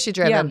still issue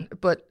driven,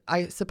 but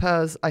I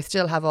suppose I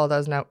still have all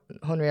those now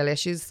unreal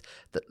issues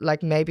that,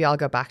 like, maybe I'll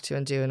go back to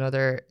and do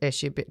another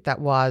issue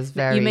that was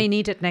very. You may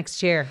need it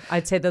next year.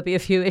 I'd say there'll be a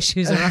few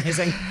issues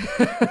arising.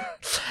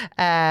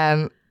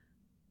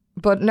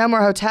 But No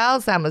More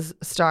Hotels then was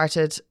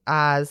started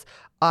as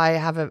I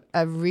have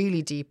a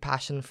really deep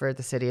passion for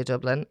the city of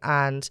Dublin,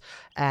 and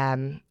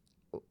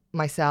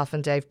myself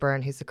and Dave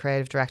Byrne, who's the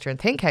creative director in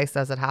Think House,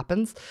 as it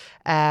happens,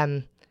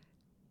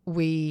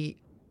 we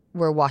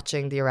were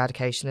watching the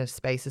eradication of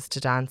spaces to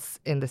dance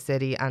in the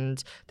city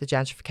and the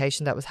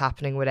gentrification that was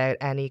happening without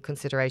any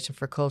consideration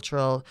for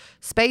cultural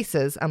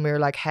spaces. And we were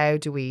like, how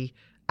do we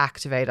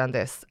activate on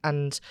this?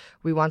 And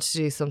we wanted to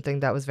do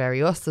something that was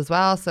very us as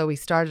well. So we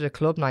started a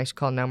club night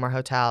called No More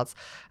Hotels.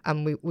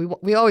 And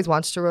we always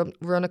wanted to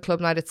run a club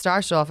night. It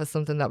started off as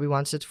something that we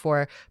wanted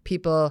for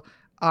people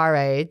our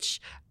age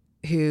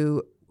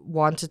who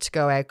wanted to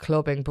go out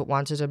clubbing but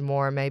wanted a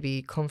more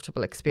maybe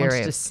comfortable experience.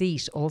 Wanted a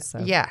seat also.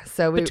 Yeah.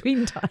 So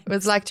between times. It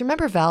was like, do you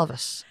remember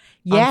Velvet?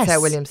 Yes. On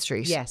South William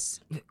Street. Yes.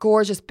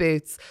 Gorgeous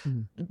booths,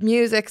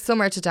 music,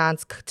 somewhere to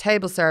dance,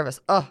 table service.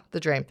 Oh, the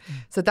dream.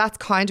 So that's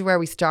kind of where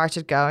we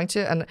started going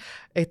to. And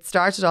it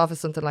started off as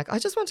something like, I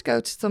just want to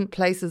go to some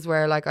places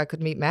where like I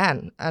could meet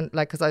men. And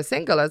like, because I was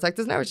single, I was like,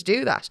 there's nowhere to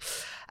do that.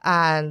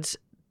 And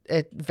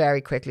it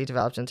very quickly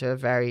developed into a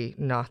very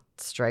not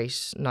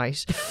straight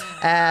night.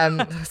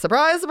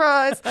 Surprise,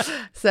 surprise.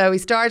 So we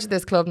started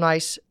this club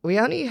night. We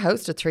only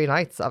hosted 3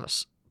 nights of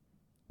it,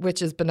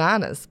 which is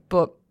bananas.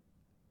 But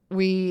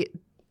we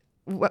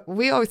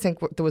always think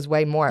there was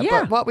way more.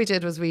 Yeah. But what we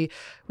did was we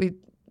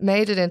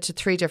made it into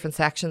 3 different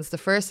sections. The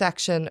first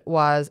section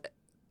was,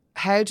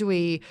 how do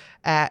we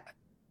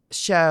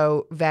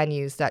show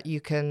venues that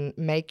you can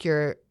make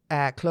your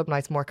club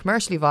nights more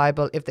commercially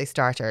viable if they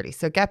start early.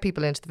 So get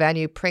people into the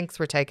venue. Prinks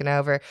were taken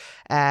over.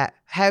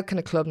 How can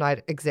a club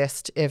night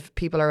exist if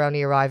people are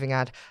only arriving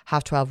at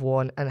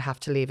 1:30 and have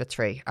to leave at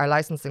 3? Our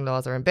licensing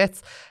laws are in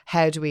bits.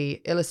 How do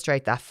we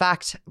illustrate that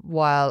fact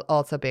while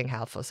also being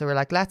helpful? So we're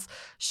like, let's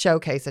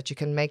showcase that you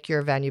can make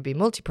your venue be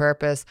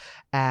multi-purpose,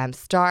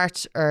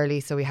 start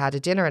early. So we had a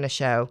dinner and a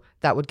show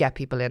that would get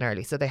people in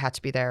early. So they had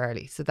to be there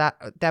early. So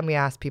then we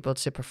asked people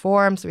to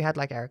perform. So we had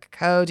like Erica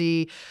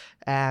Cody,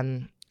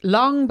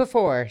 long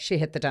before she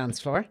hit the dance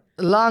floor.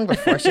 Long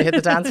before she hit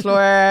the dance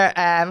floor.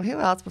 Who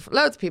else?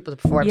 Loads of people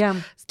to perform. Yeah.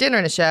 It's dinner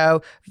and a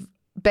show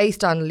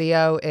based on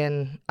Leo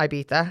in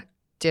Ibiza.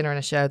 Dinner and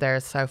a show there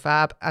is so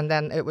fab. And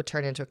then it would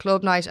turn into a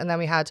club night. And then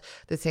we had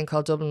this thing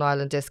called Dublin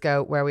Island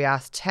Disco, where we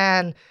asked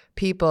 10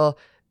 people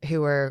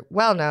who were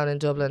well known in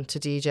Dublin to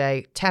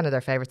DJ 10 of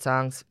their favourite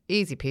songs.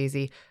 Easy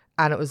peasy.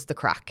 And it was the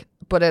crack.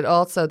 But it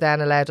also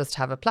then allowed us to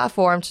have a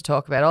platform to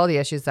talk about all the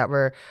issues that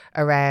were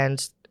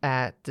around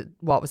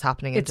what was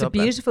happening in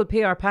Dublin. It's a beautiful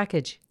PR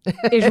package.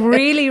 It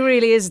really,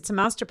 really is. It's a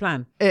master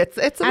plan. It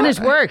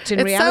worked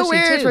in reality. It's so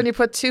weird too. when you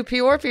put 2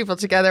 PR people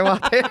together.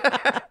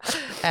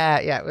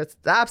 It was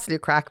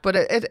absolute crack. But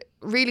it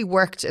really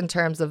worked in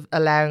terms of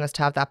allowing us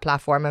to have that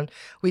platform, and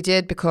we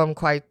did become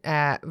quite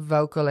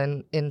vocal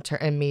in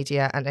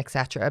media and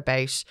etc.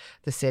 about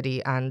the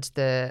city and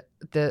the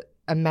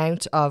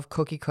amount of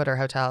cookie cutter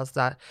hotels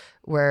that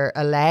were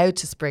allowed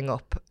to spring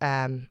up.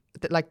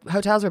 Like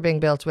hotels were being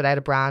built without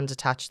a brand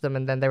attached to them,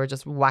 and then they were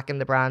just whacking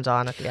the brand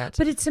on at the end.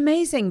 But it's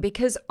amazing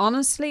because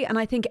honestly, and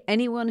I think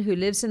anyone who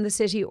lives in the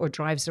city or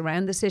drives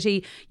around the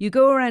city, you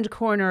go around a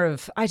corner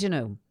of, I don't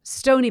know,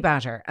 Stony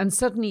Batter, and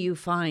suddenly you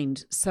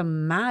find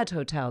some mad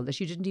hotel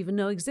that you didn't even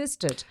know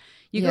existed.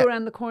 You go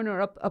around the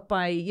corner up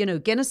by,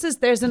 Guinness's,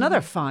 there's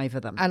another 5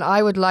 of them. And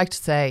I would like to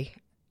say,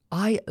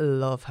 I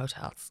love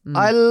hotels.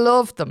 I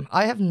love them.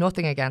 I have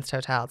nothing against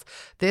hotels.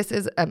 This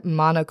is a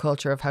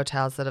monoculture of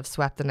hotels that have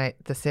swept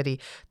the city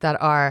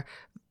that are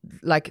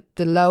like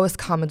the lowest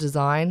common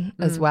design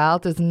as well.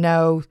 There's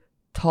no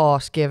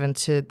thought given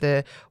to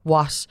the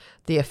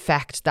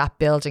effect that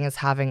building is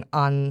having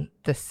on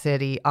the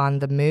city, on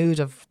the mood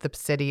of the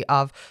city,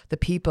 of the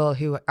people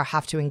who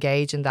have to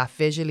engage in that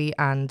visually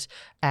and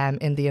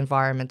in the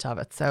environment of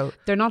it. So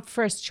they're not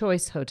first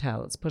choice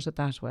hotels, put it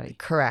that way.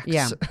 Correct.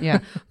 Yeah.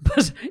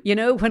 But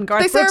when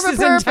Garth they Brooks serve is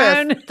a purpose.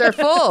 in town, They're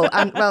full.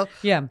 And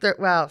yeah.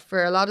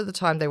 For a lot of the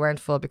time they weren't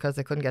full because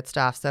they couldn't get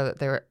staff, so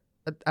they were.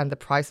 And the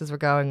prices were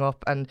going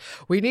up, and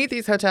we need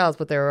these hotels,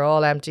 but they were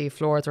all empty.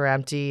 Floors were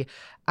empty,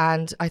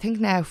 and I think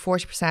now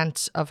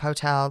 40% of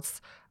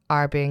hotels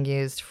are being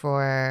used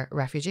for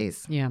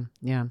refugees.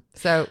 Yeah.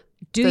 So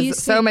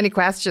there's so many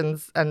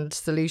questions and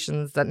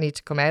solutions that need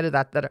to come out of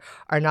that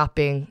are not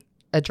being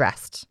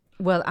addressed.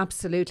 Well,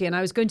 absolutely. And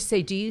I was going to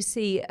say, do you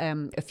see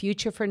a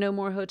future for No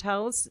More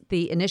Hotels,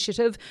 the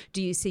initiative?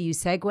 Do you see you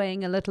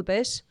segueing a little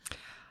bit?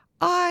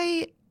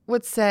 I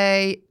would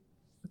say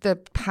the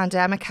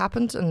pandemic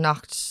happened and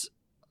knocked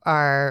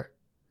our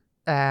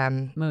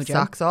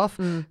socks off.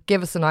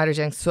 Give Us a Night are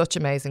doing such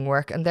amazing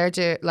work, and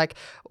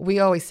we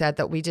always said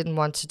that we didn't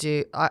want to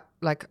do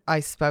I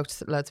spoke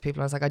to loads of people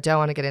and I was like, I don't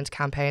want to get into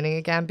campaigning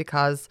again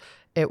because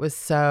it was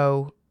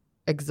so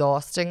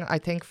exhausting, I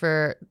think,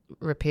 for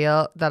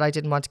Repeal, that I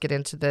didn't want to get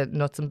into the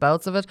nuts and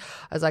bolts of it.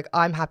 I was like,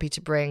 I'm happy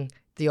to bring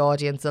the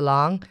audience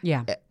along,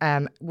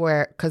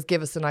 because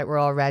Give Us a Night were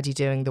already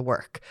doing the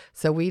work,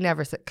 so we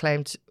never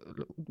claimed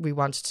we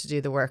wanted to do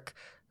the work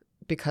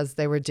because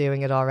they were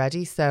doing it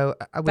already. So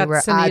we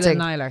were adding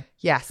Niler.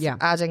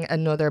 Adding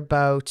another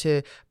bow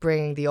to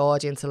bringing the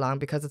audience along,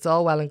 because it's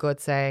all well and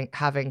good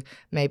having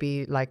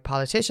maybe like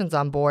politicians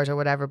on board or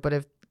whatever,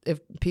 but if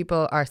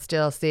people are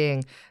still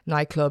seeing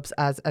nightclubs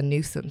as a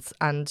nuisance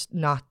and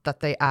not that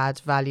they add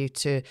value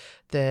to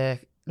the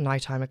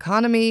nighttime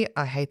economy,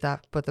 I hate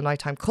that, but the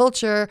nighttime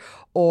culture,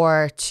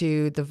 or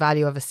to the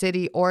value of a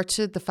city, or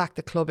to the fact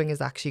that clubbing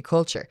is actually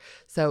culture.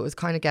 So it was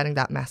kind of getting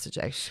that message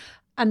out.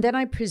 And then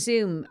I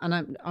presume,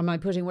 and am I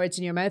putting words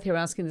in your mouth here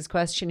asking this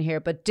question here,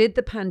 but did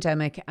the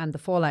pandemic and the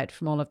fallout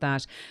from all of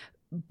that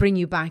bring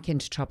you back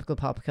into Tropical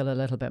Popical a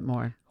little bit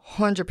more?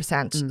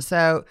 100%.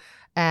 So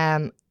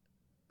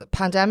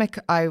pandemic,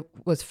 I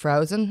was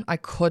frozen. I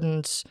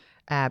couldn't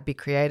be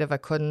creative. I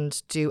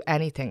couldn't do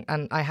anything.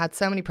 And I had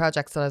so many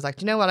projects that I was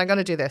like, you know what, I'm going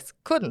to do this.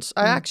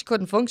 I actually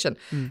couldn't function.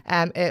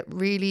 It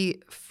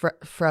really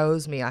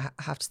froze me, I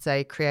have to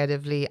say,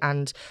 creatively.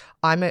 And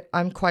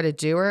I'm quite a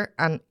doer,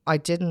 and I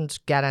didn't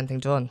get anything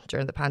done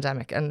during the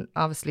pandemic. And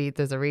obviously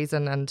there's a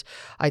reason. And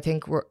I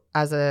think we're,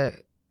 as a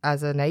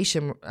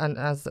nation and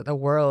as a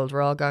world,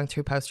 we're all going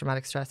through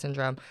post-traumatic stress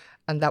syndrome,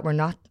 and that we're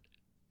not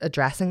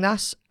addressing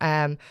that.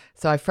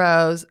 So I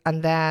froze,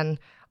 and then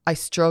I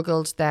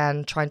struggled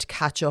then trying to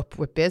catch up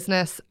with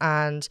business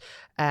and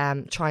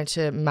trying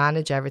to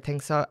manage everything.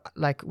 So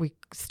like we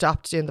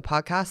stopped doing the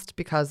podcast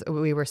because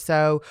we were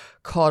so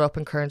caught up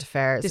in current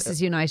affairs. This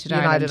is United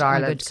Ireland.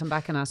 I'm going to come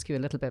back and ask you a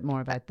little bit more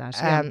about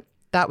that.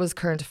 That was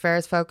current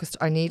affairs focused.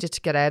 I needed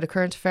to get out of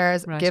current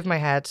affairs, give my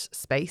head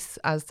space,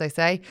 as they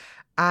say.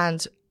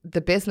 And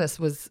the business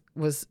was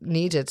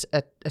needed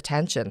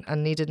attention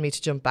and needed me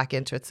to jump back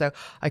into it. So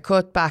I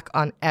cut back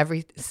on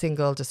every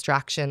single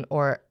distraction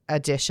or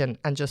addition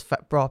and just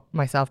brought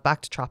myself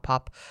back to Trop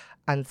Pop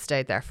and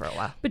stayed there for a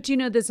while. But you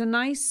know, there's a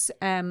nice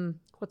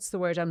what's the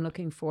word I'm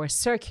looking for?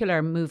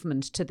 Circular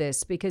movement to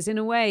this, because in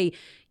a way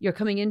you're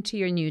coming into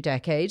your new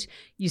decade.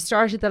 You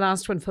started the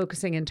last one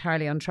focusing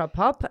entirely on Trop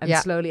Pop, and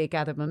slowly it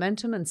gathered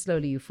momentum, and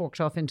slowly you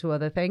forked off into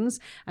other things.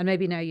 And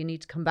maybe now you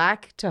need to come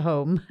back to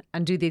home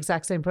and do the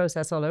exact same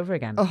process all over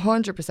again.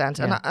 100%.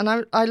 Yeah.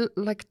 And I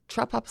like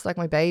Trop Pop's like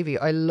my baby.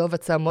 I love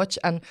it so much.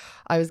 And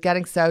I was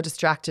getting so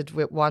distracted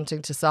with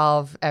wanting to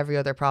solve every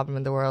other problem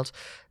in the world.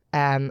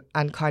 And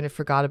kind of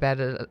forgot about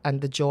it and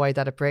the joy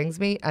that it brings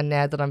me. And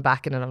now that I'm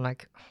back in it, I'm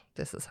like,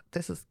 this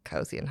is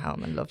cozy and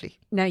home and lovely.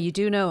 Now you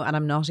do know, and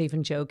I'm not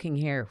even joking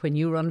here, when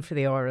you run for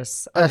the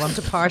Áras, I want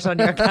to part on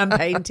your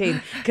campaign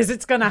team, because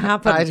it's going to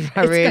happen.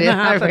 I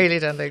really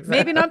don't think so.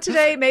 Maybe not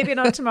today, maybe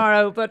not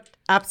tomorrow, but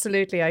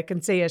absolutely I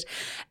can see it.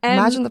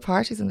 Imagine the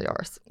parties in the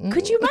Áras.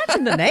 Could you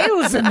imagine the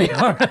nails in the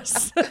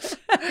Áras?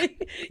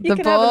 The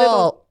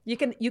ball.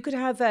 You could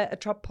have a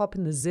Trop Pop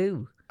in the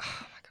zoo. Oh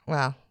my God.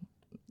 Wow.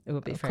 It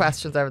would be fair.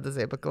 Questions over the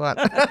zoo, but go on.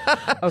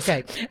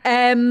 Okay.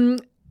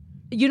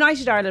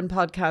 United Ireland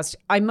podcast,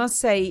 I must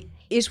say,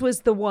 it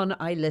was the one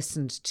I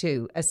listened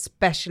to,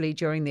 especially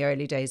during the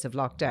early days of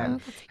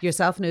lockdown.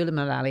 Yourself and Nuala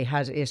Mullally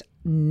had it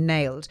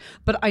nailed.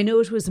 But I know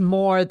it was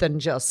more than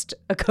just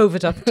a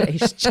COVID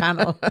update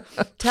channel.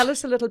 Tell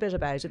us a little bit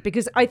about it,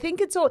 because I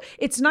think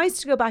it's nice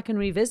to go back and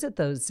revisit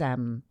those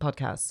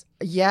podcasts.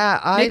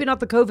 Yeah. Maybe not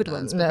the COVID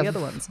ones, but the other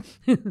ones.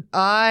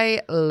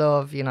 I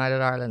love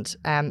United Ireland.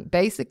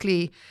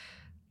 Basically,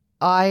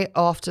 I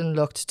often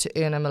looked to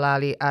Una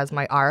Mullally as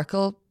my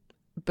oracle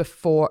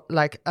before,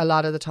 like a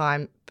lot of the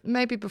time,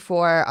 maybe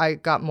before I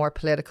got more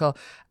political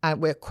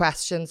with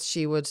questions,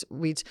 she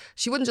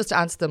wouldn't just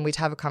answer them, we'd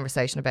have a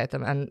conversation about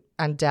them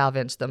and delve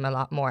into them a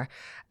lot more.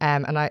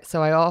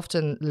 So I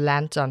often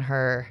lent on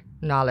her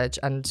knowledge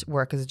and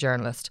work as a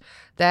journalist.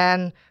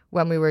 Then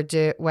when we were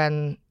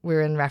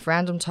in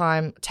referendum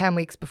time, 10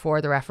 weeks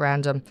before the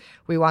referendum,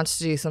 we wanted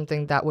to do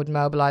something that would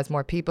mobilise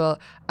more people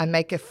and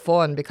make it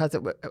fun, because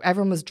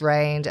everyone was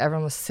drained,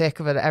 everyone was sick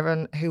of it,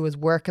 everyone who was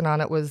working on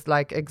it was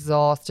like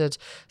exhausted.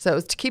 So it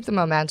was to keep the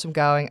momentum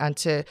going and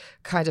to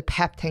kind of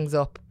pep things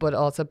up, but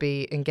also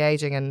be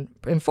engaging and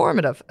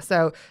informative.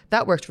 So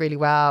that worked really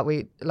well.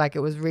 It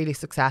was really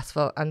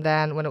successful. And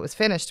then when it was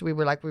finished, we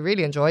were like, we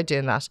really enjoyed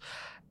doing that.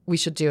 We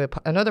should do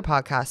another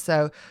podcast.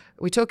 So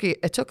it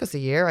took us a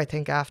year, I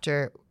think,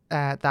 after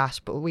that,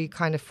 but we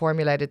kind of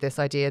formulated this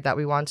idea that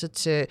we wanted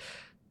to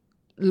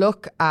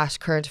look at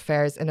current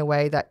affairs in a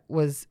way that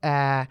was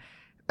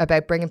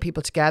about bringing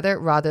people together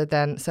rather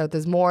than, so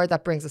there's more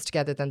that brings us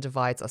together than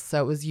divides us.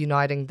 So it was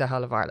uniting the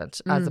whole of Ireland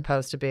as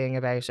opposed to being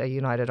about a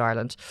united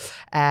Ireland.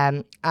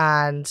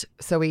 And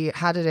so we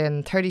had it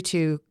in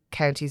 32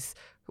 counties,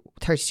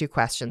 32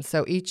 questions.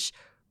 So each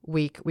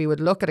week we would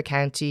look at a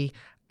county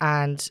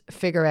and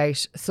figure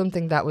out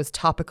something that was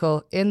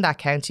topical in that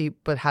county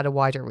but had a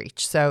wider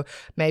reach. So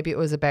maybe it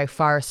was about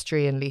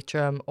forestry in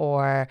Leitrim,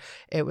 or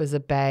it was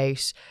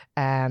about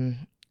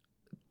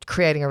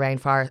creating a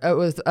rainforest. It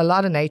was a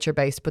lot of nature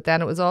based, but then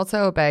it was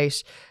also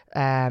about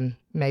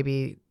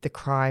maybe the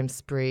crime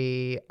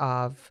spree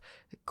of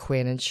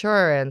Quinn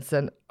Insurance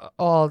and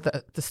all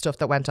the stuff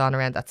that went on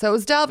around that. So it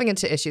was delving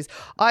into issues.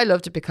 I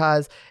loved it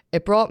because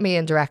it brought me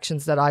in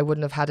directions that I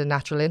wouldn't have had a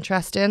natural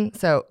interest in.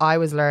 So I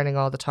was learning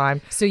all the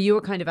time. So you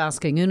were kind of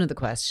asking Una the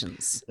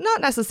questions?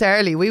 Not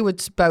necessarily. We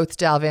would both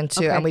delve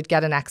into and we'd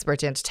get an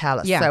expert in to tell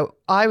us. Yeah. So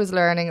I was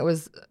learning. It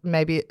was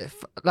maybe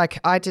like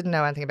I didn't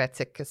know anything about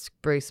Sitka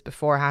spruce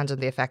beforehand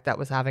and the effect that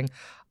was having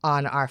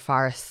on our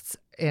forests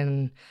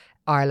in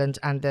Ireland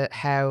and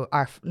how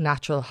our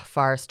natural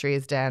forestry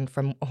is down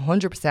from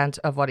 100%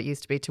 of what it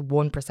used to be to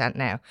 1%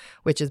 now,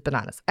 which is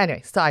bananas.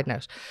 Anyway, side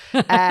note.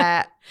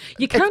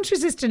 You can't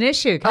resist an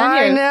issue, can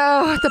I you?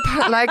 know,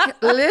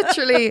 like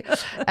literally.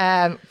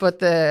 But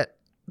the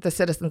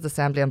Citizens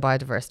Assembly on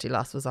Biodiversity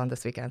Loss was on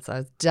this weekend, so I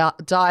was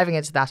diving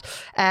into that.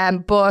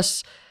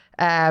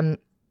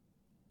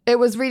 It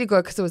was really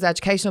good because it was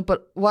educational,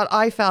 but what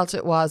I felt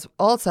it was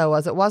also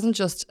was it wasn't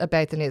just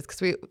about the news,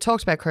 because we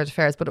talked about current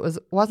affairs, but it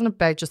wasn't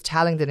about just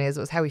telling the news, it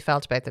was how we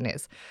felt about the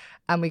news.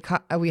 And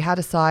we had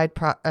a side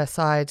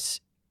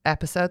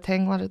episode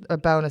thing, a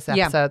bonus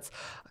episodes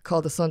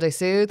called the Sunday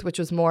Soothe, which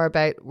was more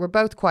about, we're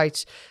both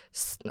quite,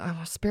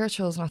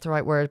 spiritual is not the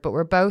right word, but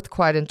we're both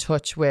quite in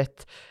touch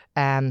with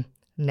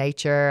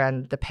nature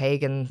and the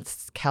pagan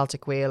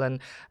Celtic wheel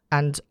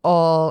and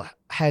all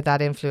how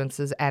that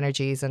influences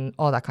energies and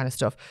all that kind of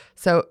stuff.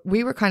 So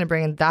we were kind of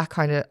bringing that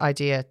kind of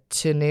idea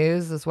to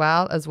news as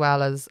well as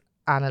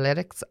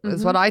analytics,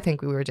 is what I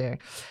think we were doing.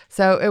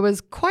 So it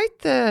was quite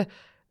the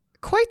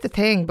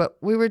thing, but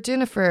we were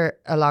doing it for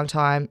a long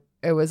time.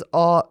 It was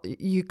all,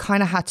 you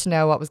kind of had to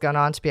know what was going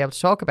on to be able to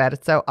talk about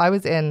it. So I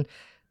was in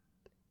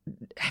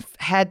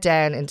head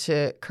down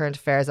into current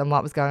affairs and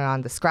what was going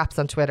on, the scraps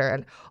on Twitter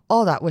and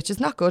all that, which is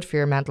not good for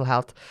your mental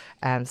health.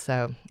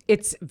 So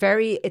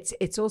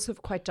it's also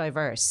quite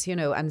diverse,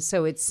 and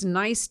so it's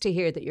nice to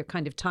hear that you're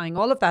kind of tying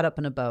all of that up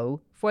in a bow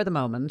for the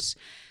moment.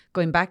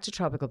 Going back to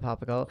Tropical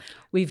Popical,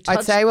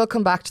 I'd say we'll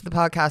come back to the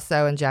podcast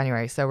though in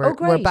January. So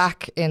we're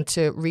back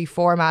into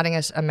reformatting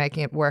it and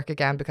making it work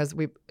again, because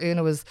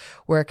Una was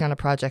working on a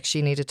project.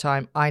 She needed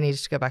time. I needed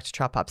to go back to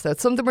Trop Pop. So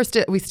it's something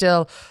we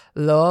still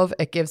love.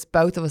 It gives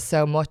both of us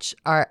so much.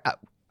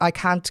 I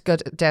can't go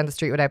down the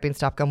street without being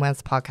stopped going, when's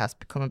the podcast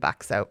coming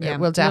back? So it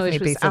will definitely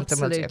be something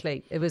we'll do.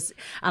 Absolutely. It was,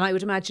 and I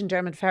would imagine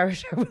Dermot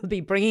Ferreter will be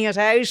bringing it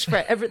out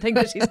for everything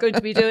that he's going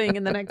to be doing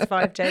in the next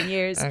 5-10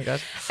 years. Oh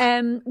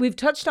God. We've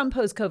touched on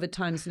post-COVID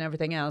times and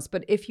everything else,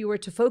 but if you were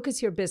to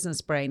focus your business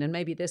brain, and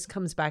maybe this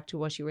comes back to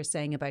what you were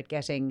saying about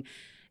getting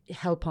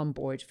help on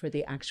board for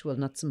the actual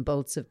nuts and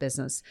bolts of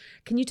business,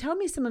 can you tell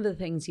me some of the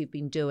things you've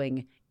been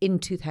doing in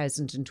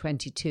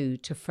 2022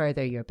 to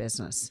further your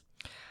business?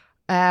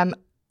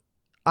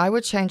 I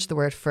would change the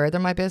word further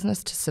my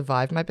business to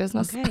survive my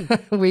business. Okay.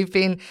 We've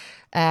been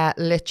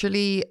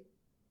literally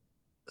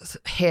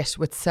hit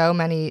with so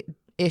many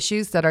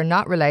issues that are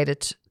not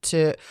related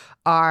to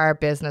our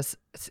business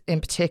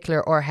in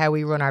particular or how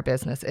we run our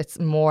business. It's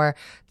more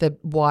the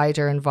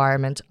wider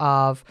environment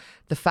of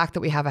the fact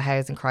that we have a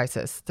housing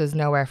crisis. There's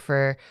nowhere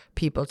for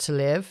people to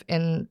live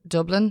in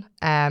Dublin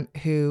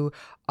who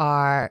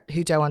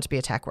don't want to be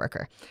a tech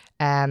worker.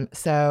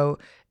 So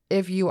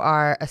if you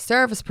are a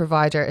service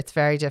provider, it's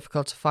very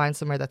difficult to find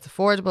somewhere that's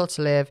affordable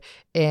to live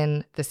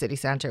in the city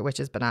centre, which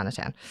is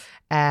Bananatown.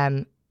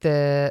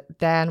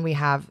 Then we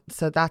have,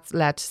 so that's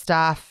led to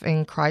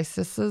staffing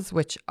crises,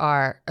 which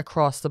are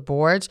across the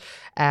board.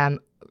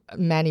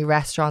 Many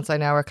restaurants I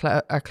know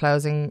are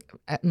closing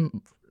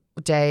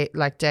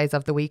days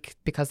of the week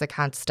because they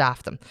can't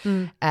staff them.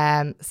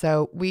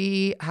 So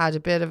we had a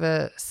bit of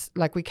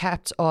we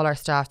kept all our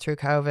staff through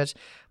COVID,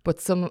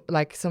 but some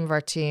of our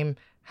team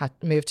had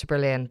moved to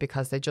Berlin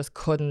because they just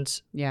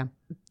couldn't. Yeah,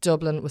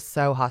 Dublin was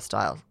so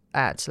hostile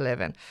to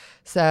live in.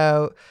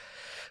 So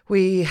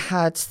we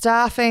had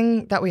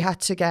staffing that we had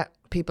to get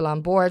people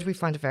on board. We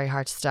find it very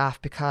hard to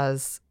staff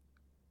because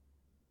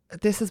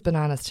this is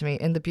bananas to me.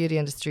 In the beauty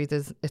industry,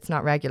 it's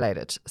not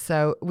regulated.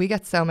 So we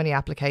get so many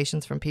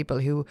applications from people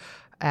who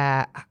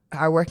are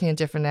working in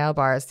different nail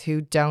bars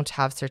who don't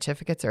have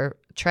certificates or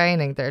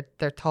training.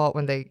 They're taught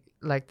when they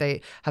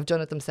have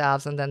done it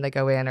themselves and then they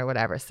go in or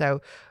whatever.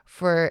 So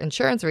for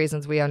insurance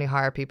reasons, we only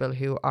hire people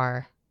who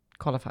are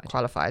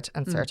qualified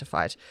and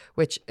certified,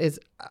 which is,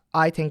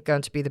 I think,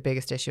 going to be the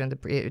biggest issue in the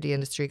beauty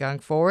industry going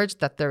forward,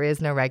 that there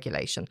is no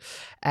regulation.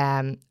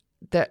 After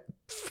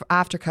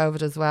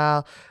COVID as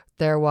well,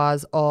 there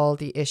was all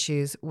the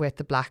issues with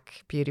the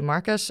black beauty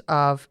market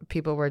of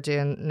people were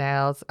doing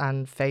nails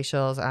and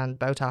facials and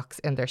Botox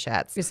in their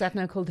sheds. Is that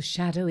now called the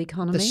shadow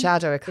economy? The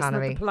shadow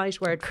economy. Isn't that the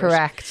polite word for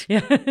Correct.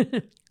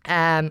 it?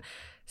 Yeah.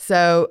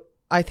 So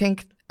I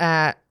think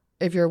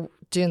if you're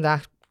doing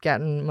that,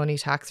 getting money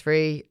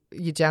tax-free,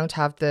 you don't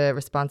have the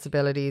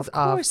responsibilities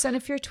of course, and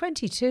if you're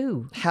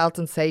 22, health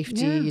and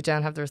safety, you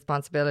don't have the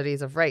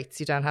responsibilities of rates,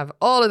 you don't have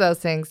all of those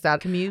things that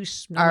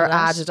commute are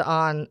added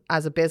on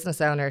as a business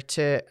owner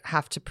to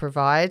have to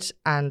provide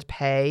and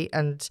pay,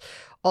 and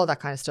all that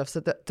kind of stuff. So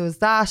there was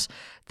that.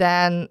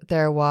 Then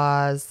there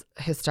was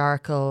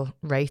historical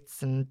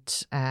rates and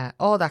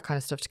all that kind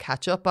of stuff to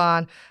catch up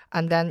on.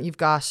 And then you've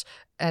got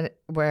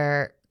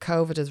where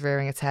COVID is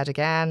rearing its head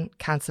again,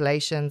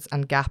 cancellations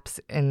and gaps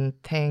in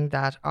things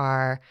that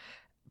are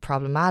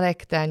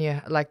problematic. Then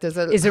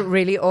is it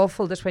really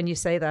awful that when you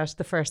say that,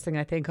 the first thing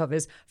I think of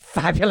is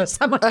fabulous,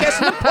 I might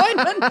get an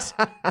appointment?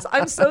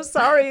 I'm so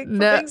sorry for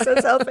being so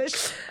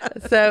selfish.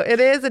 So it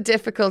is a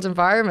difficult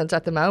environment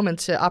at the moment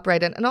to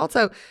operate in. And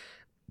also,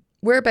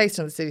 we're based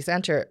in the city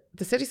centre.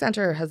 The city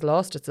centre has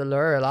lost its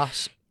allure a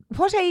lot.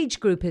 What age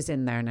group is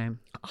in there now?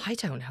 I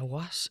don't know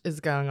what is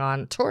going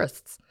on.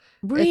 Tourists.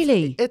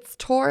 Really? It's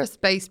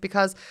tourist based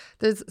because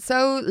there's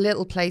so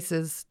little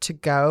places to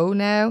go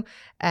now.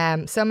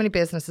 So many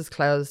businesses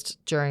closed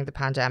during the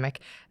pandemic.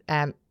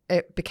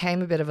 It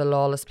became a bit of a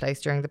lawless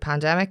place during the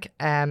pandemic,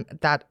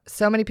 that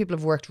so many people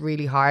have worked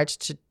really hard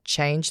to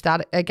change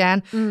that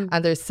again.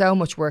 And there's so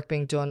much work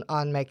being done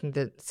on making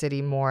the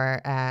city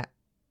more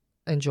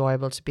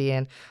enjoyable to be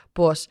in.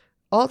 But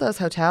all those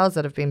hotels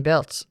that have been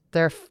built,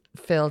 they're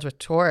filled with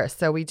tourists.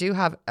 So we do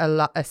have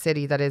a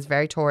city that is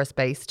very tourist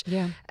based.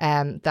 Yeah.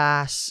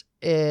 That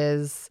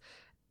is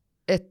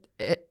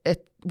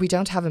we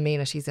don't have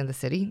amenities in the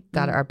city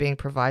that are being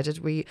provided.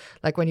 We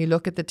when you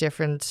look at the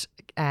different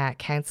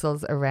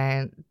councils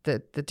around the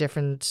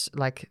different,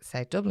 like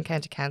say Dublin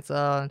County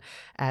Council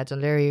and Dún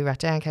Laoghaire,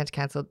 Rathdown County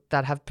Council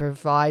that have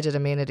provided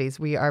amenities,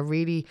 we are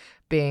really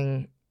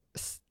being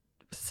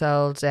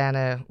sold down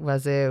a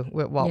wazoo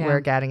with what we're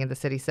getting in the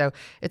city. So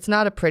it's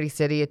not a pretty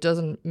city. It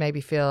doesn't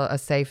maybe feel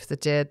as safe as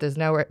it did. There's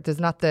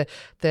not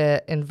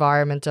the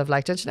environment of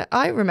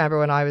I remember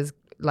when I was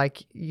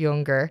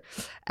younger,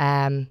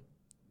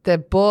 the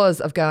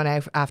buzz of going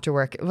out after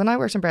work. When I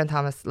worked in Brown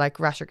Thomas,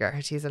 Rasher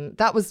Geraghty's, and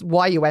that was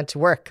why you went to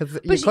work, because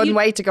you couldn't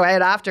wait to go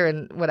out after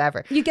and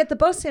whatever. You get the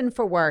bus in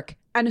for work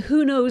and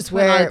who knows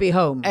when I'll be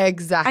home.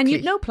 Exactly. And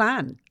you've no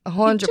plan.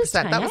 100%.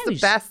 That was the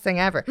best thing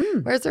ever.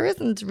 Whereas there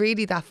isn't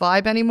really that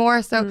vibe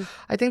anymore. So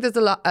I think there's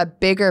a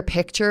bigger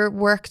picture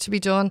work to be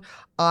done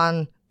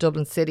on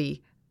Dublin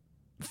City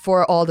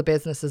for all the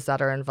businesses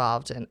that are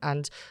involved in.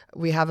 And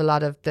we have a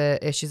lot of the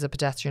issues of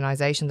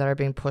pedestrianisation that are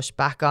being pushed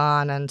back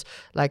on, and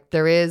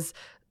there is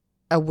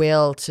a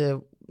will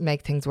to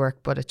make things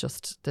work, but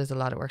there's a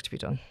lot of work to be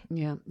done.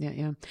 Yeah.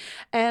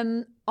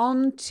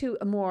 On to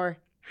a more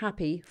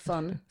happy,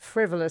 fun,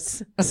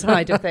 frivolous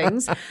side of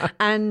things.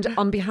 And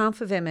on behalf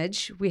of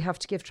Image, we have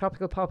to give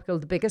Tropical Popical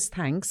the biggest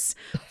thanks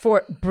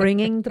for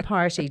bringing the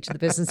party to the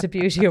Business of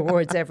Beauty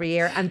Awards every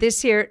year. And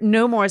this year,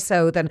 no more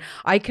so than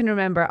I can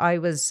remember. I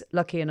was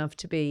lucky enough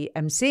to be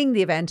emceeing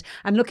the event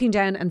and looking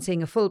down and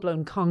seeing a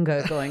full-blown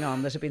conga going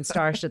on that had been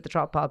started at the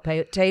Trop Pod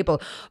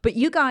table. But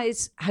you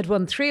guys had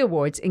won 3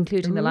 awards,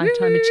 including the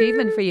Lifetime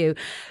Achievement for you.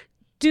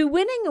 Does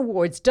winning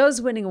awards, does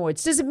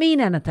it mean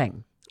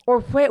anything? Or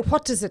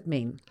what does it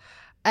mean?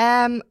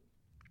 I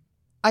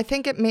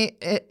think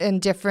in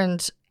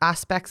different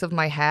aspects of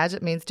my head,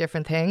 it means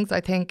different things. I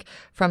think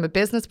from a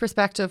business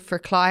perspective, for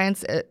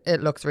clients,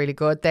 it looks really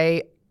good.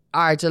 They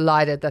are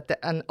delighted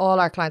and all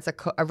our clients,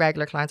 our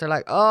regular clients, are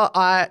like,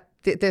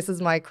 this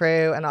is my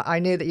crew, and I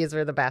knew that you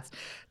were the best.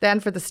 Then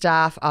for the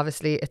staff,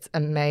 obviously, it's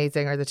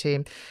amazing, or the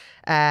team,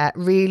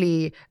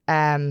 really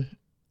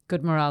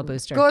good morale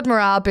booster. Good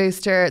morale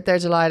booster. They're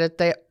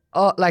delighted.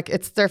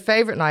 It's their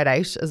favourite night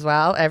out as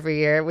well every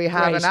year. We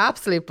have an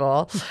absolute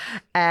ball.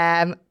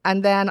 And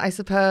then I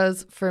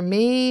suppose for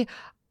me,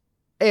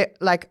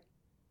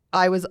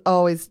 I was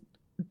always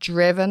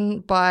driven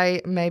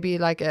by maybe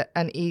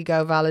an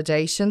ego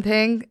validation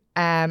thing.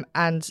 And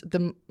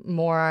the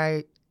more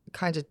I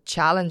kind of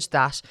challenge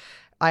that,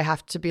 I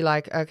have to be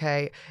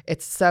okay,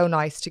 it's so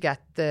nice to get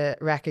the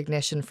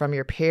recognition from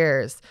your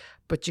peers,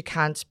 but you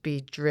can't be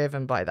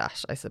driven by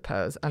that, I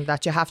suppose. And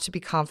that you have to be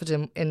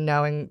confident in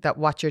knowing that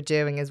what you're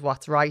doing is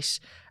what's right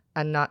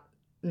and not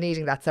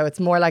needing that. So it's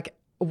more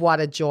what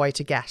a joy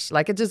to get,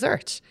 like a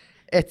dessert.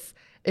 It's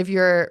if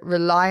you're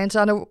reliant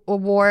on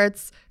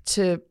awards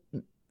to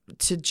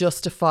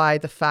justify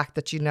the fact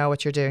that you know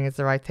what you're doing is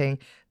the right thing,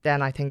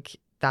 then I think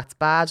that's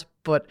bad.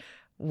 But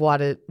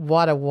what a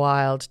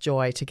wild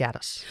joy to get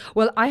it.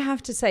 Well, I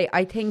have to say,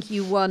 I think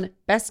you won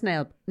Best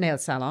Nail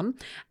Salon,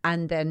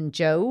 and then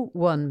Joe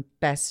won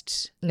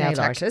Best Nail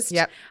Artist,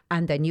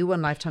 and then you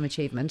won Lifetime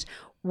Achievement.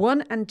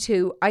 1 and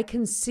 2, I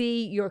can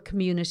see your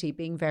community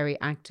being very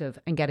active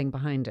and getting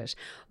behind it.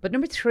 But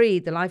number 3,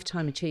 the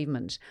Lifetime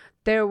Achievement,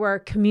 there were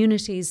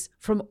communities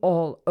from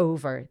all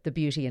over the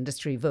beauty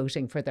industry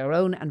voting for their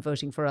own and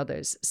voting for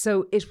others.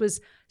 So it was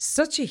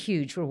such a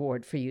huge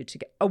reward for you to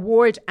get,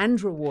 award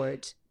and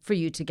reward for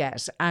you to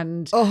get.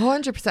 And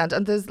 100%.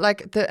 And there's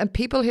and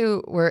people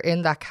who were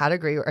in that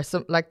category are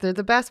they're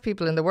the best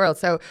people in the world.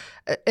 So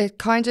it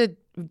kind of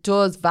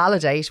does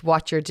validate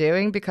what you're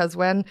doing, because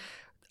when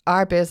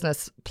our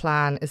business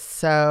plan is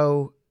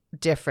so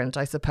different,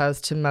 I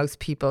suppose, to most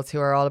people's who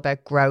are all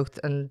about growth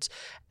and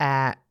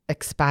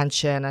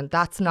expansion, and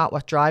that's not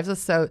what drives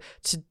us. So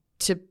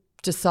to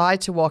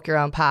decide to walk your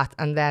own path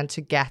and then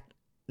to get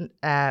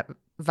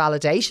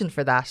validation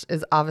for that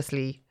is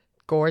obviously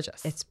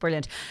gorgeous. It's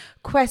brilliant.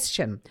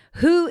 Question: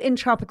 who in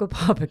Tropical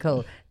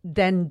Popical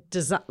then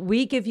does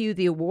we give you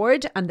the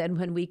award, and then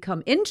when we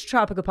come into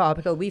Tropical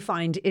Popical, we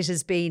find it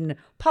has been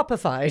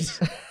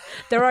popified.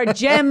 There are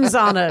gems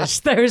on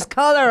it. There's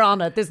colour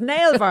on it. There's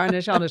nail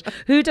varnish on it.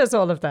 Who does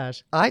all of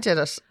that? I did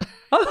it.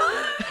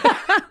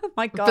 Oh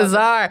my God.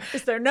 Bizarre.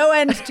 Is there no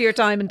end to your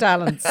time and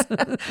talents?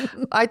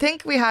 I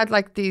think we had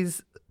like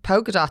these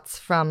polka dots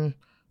from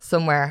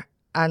somewhere,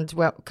 and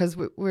because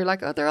we were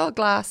like, oh, they're all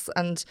glass,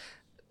 and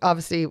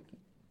obviously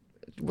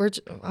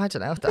I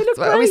don't know.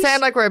 Are we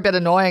saying like we're a bit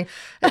annoying?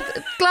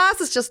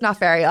 Glass is just not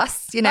very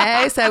us, you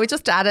know. So we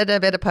just added a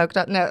bit of polka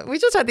dot. No, we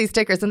just had these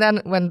stickers, and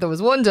then when there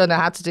was one done, I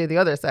had to do the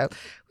other. So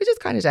we just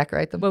kind of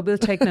decorate them. Well, we'll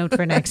take note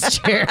for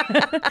next year.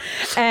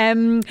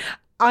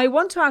 I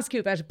want to ask you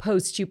about a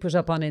post you put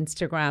up on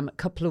Instagram a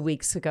couple of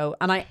weeks ago,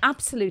 and I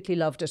absolutely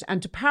loved it.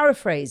 And to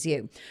paraphrase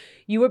you,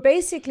 you were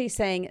basically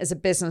saying, as a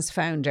business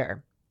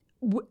founder,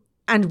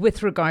 and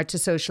with regard to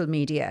social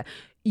media,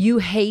 you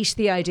hate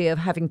the idea of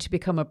having to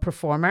become a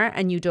performer,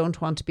 and you don't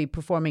want to be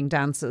performing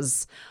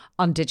dances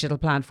on digital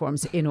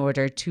platforms in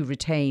order to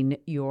retain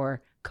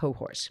your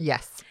cohort.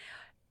 Yes.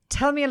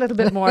 Tell me a little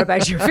bit more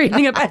about your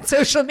feeling about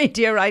social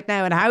media right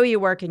now, and how are you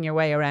working your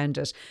way around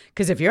it?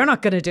 Because if you're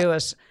not going to do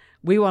it,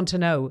 we want to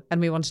know, and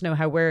we want to know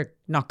how we're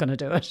not going to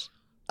do it.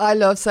 I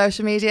love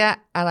social media,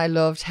 and I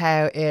loved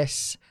how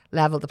it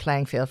leveled the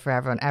playing field for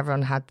everyone.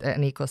 Everyone had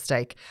an equal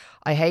stake.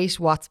 I hate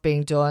what's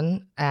being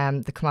done,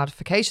 the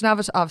commodification of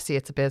it. Obviously,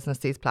 it's a business,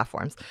 these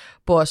platforms.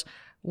 But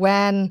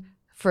when,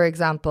 for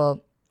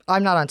example,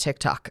 I'm not on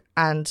TikTok,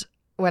 and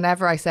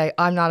whenever I say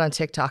I'm not on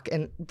TikTok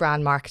in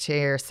brand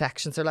marketeer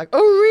sections, they're like,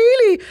 oh,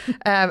 really?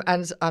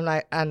 And I'm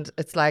like, and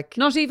it's like,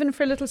 not even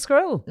for a little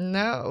scroll.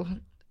 No.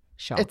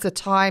 Shock. It's a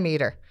time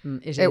eater.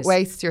 It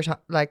wastes your time.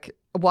 Like,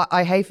 what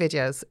I hate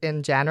videos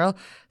in general.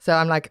 So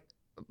I'm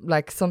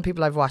like some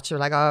people I've watched are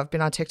like, oh, I've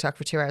been on TikTok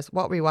for 2 hours.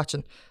 What were you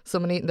watching?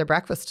 Someone eating their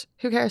breakfast.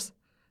 Who cares?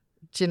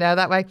 Do you know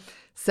that way?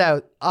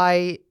 So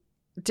I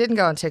didn't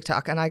go on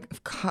TikTok, and I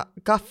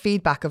got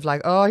feedback of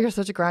like, oh, you're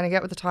such a granny,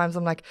 get with the times.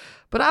 I'm like,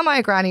 but am I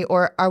a granny,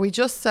 or are we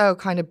just so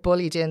kind of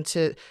bullied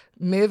into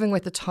moving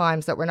with the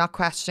times that we're not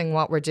questioning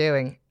what we're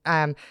doing?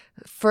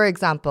 For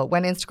example,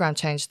 when Instagram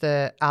changed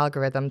the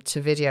algorithm to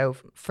video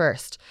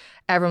first,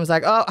 everyone was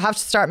like, oh, I have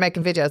to start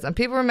making videos. And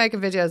people were making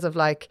videos of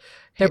like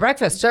their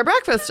breakfast.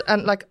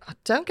 And like,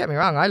 don't get me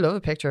wrong, I love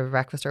a picture of a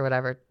breakfast or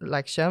whatever.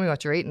 Like, show me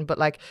what you're eating. But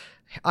like,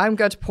 I'm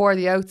going to pour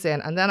the oats in,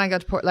 and then I'm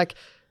going to pour like,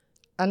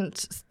 and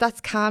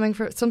that's calming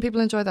for some people.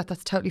 Enjoy that.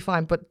 That's totally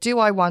fine. But do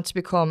I want to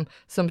become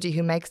somebody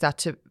who makes that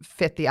to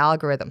fit the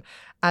algorithm?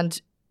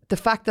 And the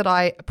fact that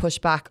I push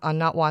back on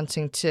not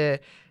wanting to,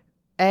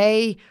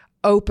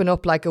 open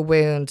up like a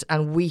wound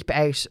and weep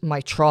out my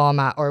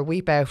trauma or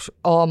weep out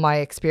all my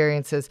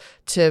experiences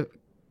to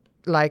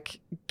like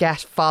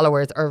get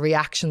followers or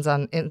reactions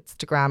on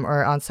Instagram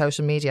or on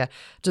social media.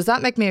 Does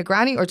that make me a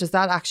granny, or does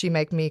that actually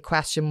make me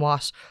question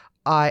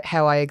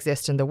how I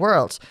exist in the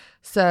world?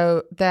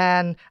 So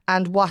then,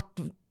 and what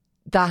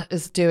that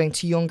is doing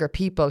to younger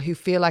people who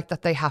feel like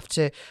that they have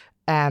to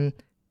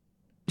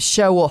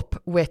show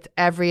up with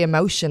every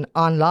emotion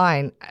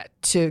online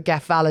to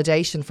get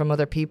validation from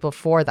other people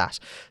for that.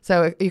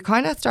 So you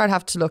kind of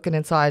have to looking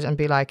inside and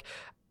be like,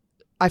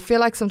 I feel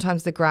like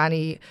sometimes the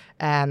granny,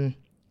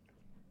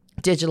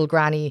 digital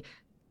granny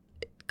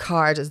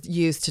card is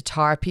used to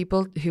tar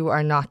people who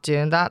are not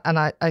doing that. And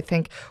I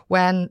think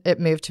when it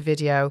moved to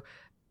video,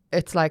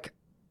 it's like,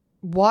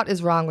 what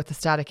is wrong with the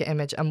static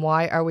image, and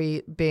why are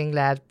we being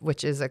led,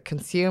 which is a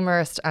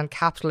consumerist and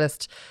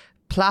capitalist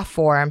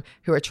platform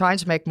who are trying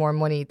to make more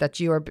money, that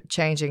you are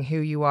changing who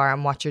you are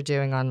and what you're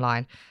doing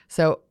online.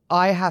 So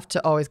I have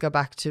to always go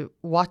back to,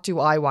 what do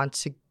I want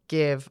to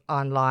give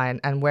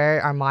online, and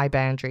where are my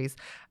boundaries?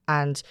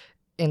 And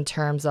in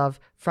terms of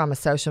from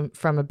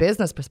a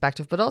business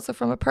perspective, but also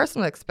from a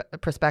personal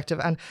perspective.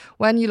 And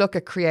when you look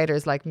at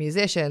creators like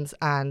musicians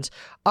and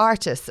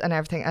artists and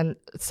everything, and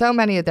so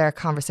many of their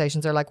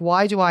conversations are like,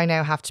 why do I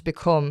now have to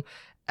become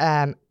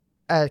a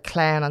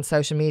clown on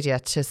social media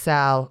to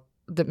sell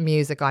the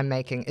music I'm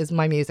making? Is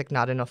my music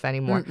not enough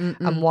anymore?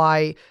 And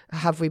why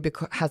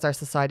has our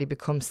society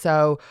become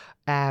so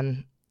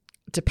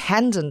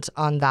dependent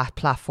on that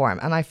platform?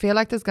 And I feel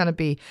like there's going to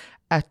be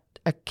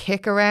a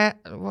kick around,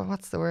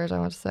 what's the word I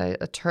want to say,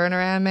 a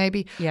turnaround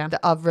maybe,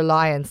 of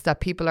reliance, that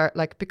people are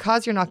like,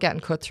 because you're not getting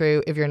cut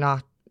through if you're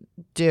not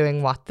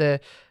doing what the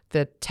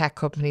tech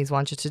companies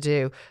want you to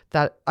do,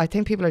 that I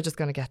think people are just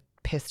going to get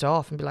pissed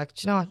off and be like,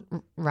 do you know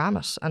what, ram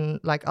it, and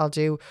like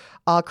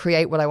I'll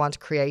create what I want to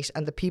create,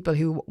 and the people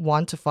who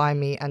want to find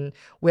me and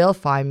will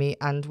find me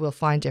and will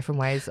find different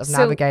ways of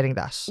navigating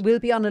that. We'll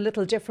be on a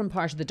little different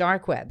part of the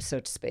dark web, so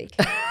to speak.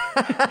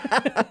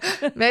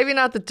 Maybe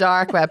not the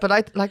dark web, but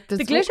I like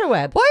the glitter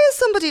web. Why is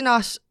somebody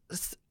not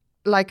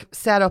like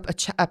set up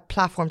a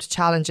platform to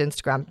challenge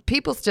Instagram.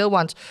 People still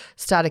want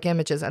static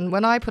images. And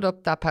when I put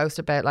up that post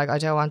about like, I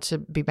don't want to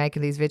be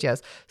making these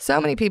videos, so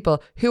many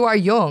people who are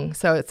young,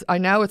 so I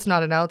know it's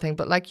not an old thing,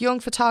 but like young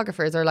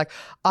photographers are like,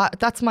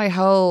 that's my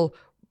whole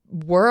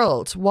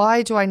world.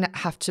 Why do I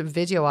have to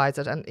videoize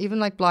it? And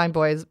even like Blind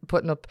Boys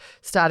putting up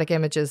static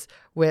images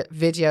with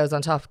videos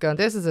on top, going,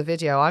 this is a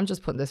video, I'm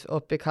just putting this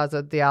up because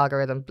of the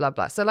algorithm, blah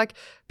blah. So like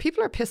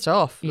people are pissed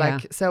off.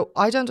 Like, so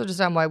I don't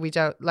understand why we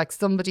don't, like,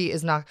 somebody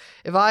is not,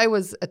 if I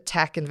was a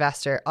tech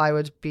investor, I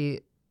would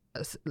be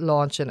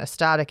launching a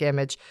static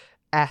image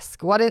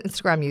esque what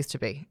Instagram used to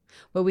be.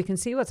 Well, we can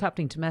see what's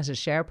happening to Meta's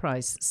share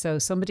price, so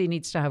somebody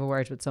needs to have a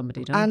word with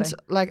somebody, don't they? And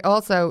like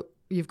also,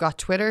 you've got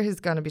Twitter, who's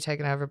going to be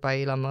taken over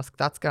by Elon Musk.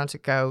 That's going to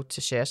go to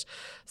shit.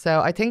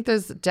 So I think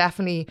there's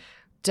definitely,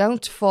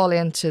 don't fall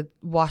into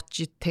what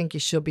you think you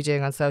should be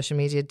doing on social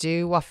media.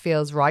 Do what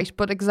feels right,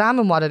 but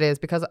examine what it is.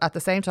 Because at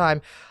the same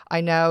time,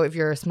 I know if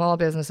you're a small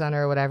business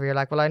owner or whatever, you're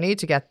like, well, I need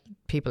to get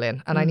people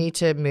in and I need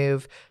to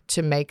move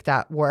to make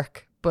that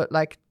work. But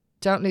like,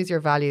 don't lose your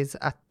values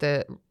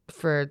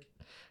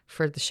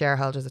for the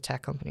shareholders of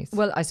tech companies.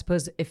 Well, I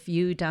suppose if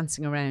you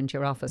dancing around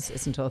your office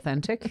isn't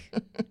authentic,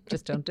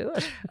 just don't do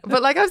it.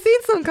 But like, I've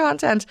seen some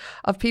content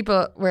of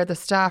people where the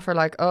staff are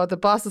like, oh, the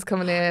boss is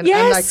coming in.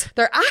 Yes. And like,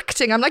 they're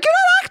acting. I'm like, you're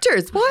not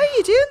actors. Why are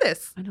you doing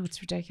this? I know, it's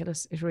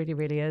ridiculous. It really,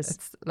 really is.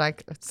 It's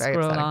like, it's very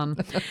Scroll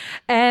upsetting.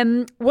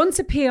 on. Once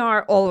a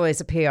PR, always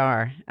a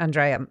PR,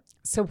 Andrea.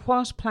 So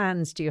what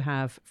plans do you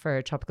have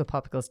for Tropical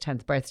Popical's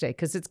 10th birthday?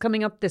 Because it's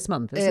coming up this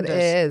month, isn't it?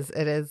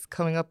 It is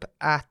coming up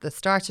at the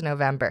start of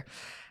November.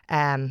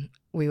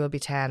 We will be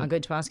 10. I'm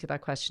going to ask you that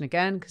question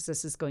again because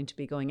this is going to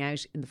be going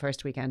out in the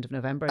first weekend of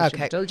November. I should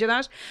have told you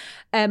that.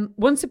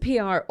 Once a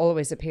PR,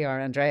 always a PR,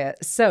 Andrea.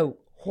 So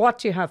what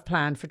do you have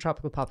planned for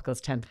Tropical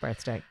Popical's 10th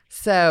birthday?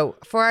 So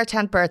for our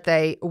 10th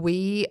birthday,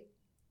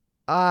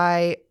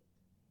 I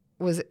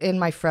was in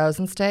my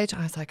frozen stage.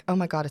 I was like, oh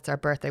my God, it's our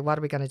birthday. What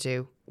are we going to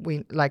do?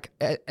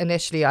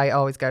 Initially, I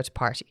always go to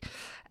party.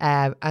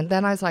 And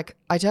then I was like,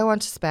 I don't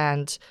want to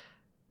spend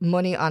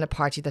money on a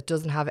party that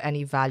doesn't have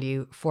any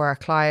value for our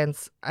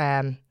clients,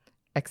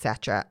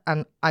 etc.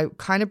 And I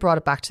kind of brought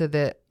it back to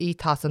the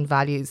ethos and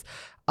values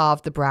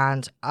of the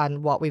brand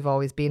and what we've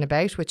always been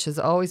about, which has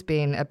always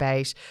been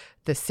about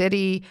the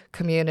city,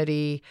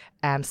 community,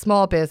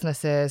 small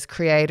businesses,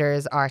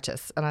 creators,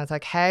 artists. And I was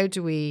like, how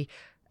do we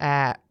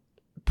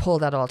pull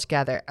that all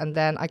together? And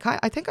then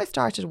I think I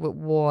started with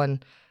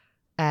one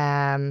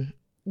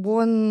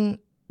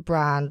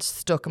brand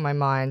stuck in my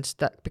mind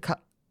that because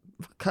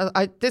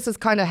this is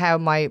kind of how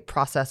my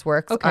process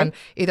works. Okay. I'm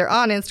either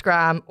on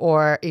Instagram,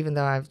 or even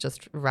though I've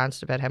just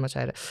ranted about how much I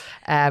had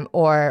it,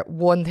 or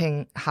one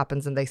thing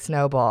happens and they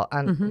snowball.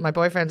 And my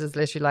boyfriend is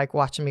literally like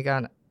watching me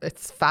going,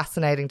 it's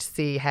fascinating to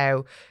see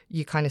how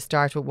you kind of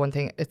start with one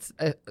thing. It's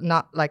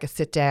not like a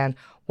sit down,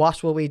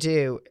 what will we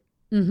do?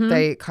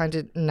 They kind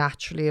of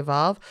naturally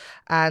evolve.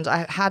 And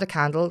I had a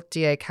candle,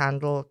 DA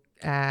candle,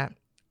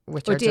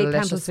 which are DA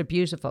delicious. candles are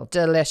beautiful.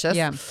 Delicious.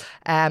 Yeah.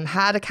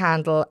 Had a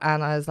candle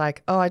and I was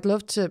like, oh, I'd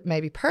love to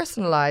maybe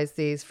personalize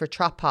these for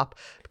Trop Pop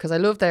because I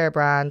love their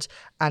brand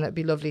and it'd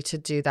be lovely to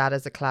do that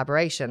as a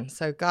collaboration.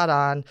 So got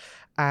on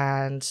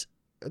and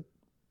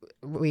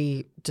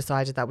we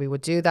decided that we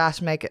would do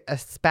that, make a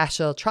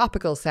special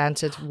tropical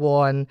scented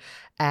one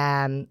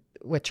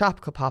with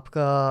Tropical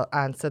Popical.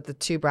 And so the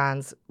two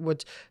brands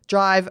would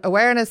drive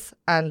awareness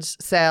and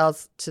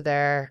sales to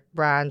their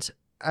brand.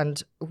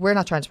 And we're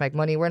not trying to make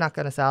money. We're not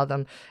going to sell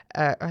them.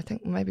 I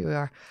think maybe we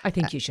are. I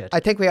think you should. I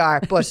think we are.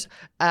 But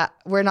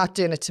we're not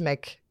doing it to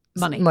make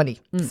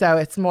money. So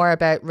it's more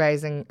about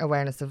raising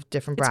awareness of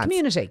different brands. It's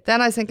community.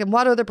 Then I was thinking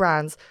what other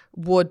brands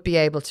would be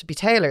able to be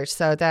tailored.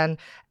 So then,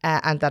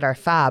 and that are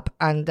fab.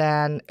 And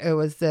then it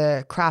was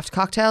the craft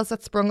cocktails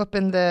that sprung up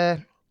in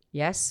the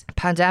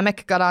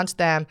pandemic, got onto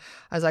them.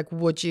 I was like,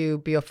 would you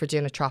be up for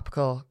doing a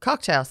tropical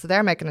cocktail? So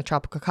they're making a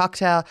tropical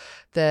cocktail.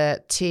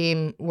 The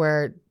team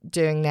were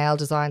doing nail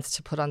designs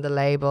to put on the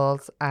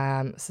labels.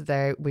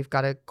 So we've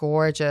got a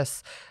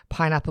gorgeous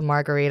pineapple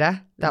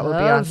margarita that will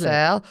be on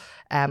sale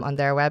on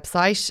their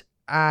website.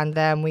 And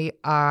then we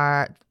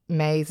are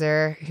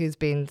Mazer, who's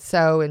been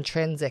so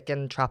intrinsic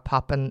in Trop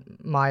Pop and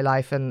my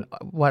life and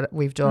what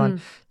we've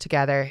done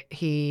together.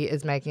 He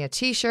is making a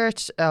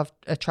t-shirt of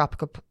a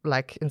tropical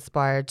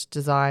inspired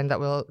design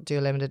that we'll do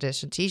a limited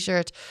edition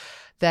t-shirt.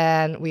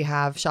 Then we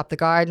have Shop the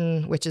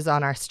Garden, which is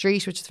on our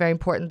street, which is very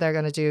important. They're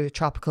going to do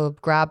tropical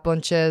grab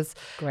bunches.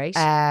 Great.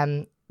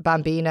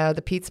 Bambino,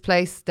 the pizza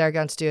place, they're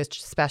going to do a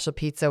special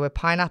pizza with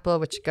pineapple,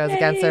 which goes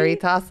against their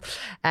ethos.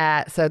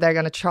 So they're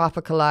going to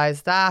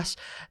tropicalize that.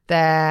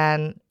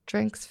 Then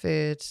drinks,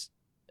 food,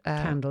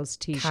 candles,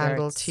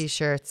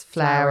 t-shirts,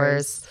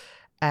 flowers.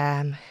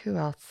 Who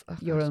else? Oh,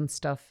 your own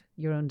stuff,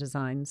 your own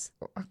designs.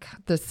 Okay.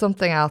 There's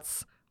something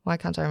else. Why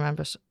can't I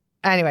remember it?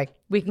 Anyway,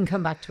 we can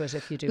come back to it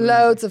if you do.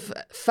 Loads of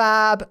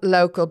fab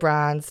local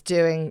brands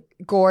doing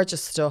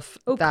gorgeous stuff.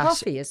 Oh,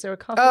 coffee. Is there a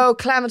coffee? Oh,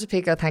 Clement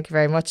Pico, thank you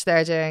very much.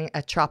 They're doing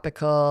a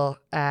tropical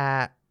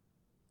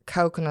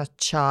coconut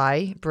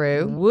chai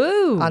brew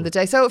Woo! on the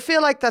day. So it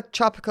feel like that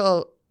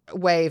tropical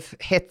wave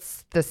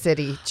hits the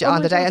city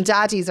on the day. And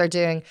Daddies are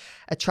doing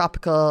a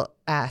tropical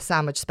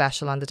sandwich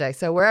special on the day.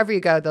 So wherever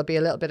you go, there'll be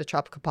a little bit of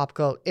tropical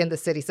popsicle in the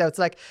city. So it's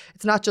like,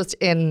 it's not just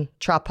in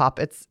Trop Pop,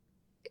 it's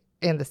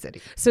in the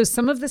city. So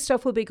some of the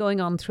stuff will be going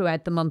on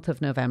throughout the month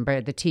of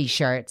November, the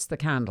T-shirts, the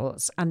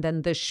candles, and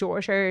then the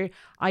shorter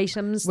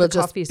items, Will the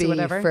just coffees be or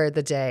whatever, for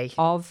the day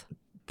of.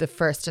 the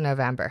 1st of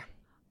November.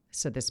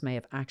 So this may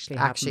have actually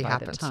happened by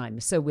the time.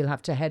 So we'll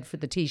have to head for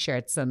the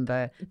T-shirts and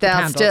the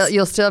candles.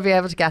 You'll still be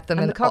able to get them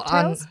And the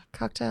cocktails? on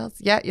cocktails.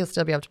 Yeah, you'll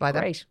still be able to buy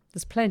them. Great.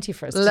 There's plenty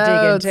for us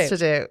Loads to dig into.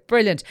 to do.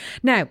 Brilliant.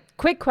 Now,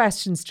 quick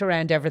questions to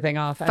round everything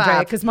off, Andrea,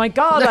 because my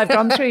God, I've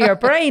gone through your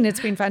brain. It's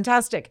been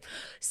fantastic.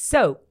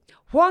 So,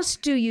 what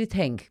do you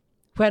think,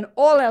 when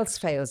all else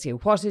fails you,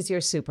 what is your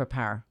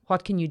superpower?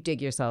 What can you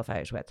dig yourself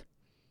out with?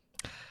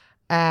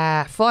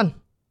 Fun.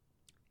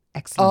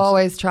 Excellent.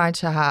 Always trying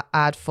to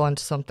add fun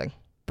to something.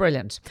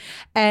 Brilliant.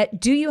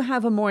 Do you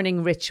have a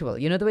morning ritual?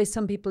 You know the way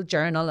some people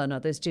journal and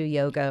others do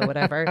yoga or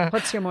whatever.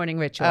 What's your morning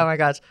ritual? Oh my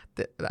God.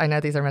 I know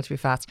these are meant to be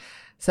fast.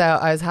 So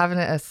I was having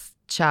a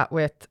chat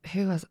with,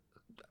 who was,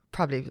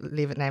 probably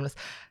leave it nameless,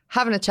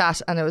 having a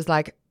chat, and it was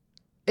like,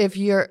 don't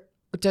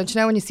you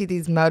know when you see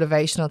these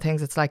motivational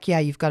things, it's like, yeah,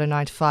 you've got a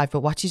 9 to 5, but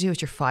what do you do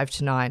with your 5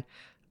 to 9?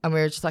 And we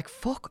were just like,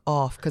 fuck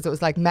off. Because it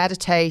was like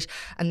meditate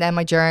and then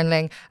my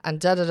journaling and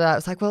da-da-da.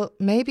 It's like, well,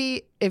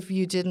 maybe if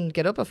you didn't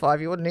get up at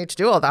 5, you wouldn't need to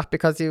do all that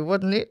because you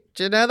wouldn't need,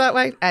 do you know that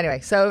way? Anyway,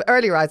 so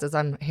early risers,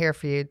 I'm here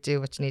for you. Do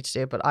what you need to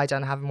do. But I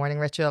don't have a morning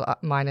ritual.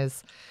 Mine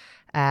is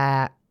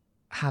have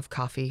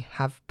coffee,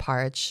 have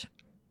porridge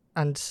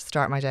and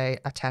start my day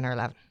at 10 or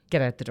 11.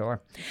 Get out the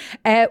door.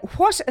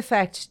 What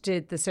effect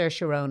did the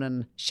Saoirse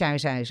Ronan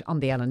shout out on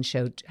the Ellen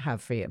Show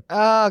have for you?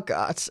 Oh,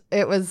 God.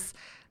 It was...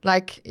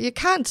 like, you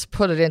can't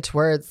put it into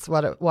words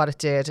what it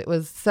did. It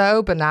was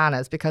so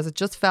bananas because it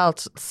just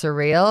felt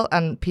surreal,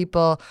 and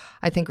people,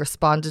 I think,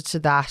 responded to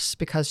that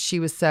because she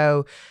was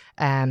so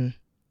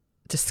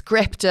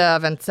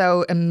descriptive and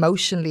so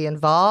emotionally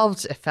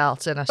involved, it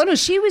felt, in it. Oh no,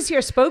 she was your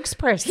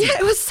spokesperson. Yeah,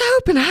 it was so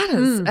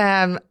bananas.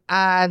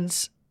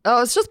 And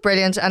it's just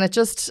brilliant. And it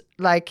just,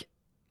 like,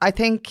 I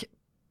think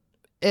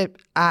it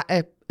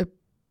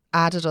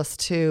added us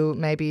to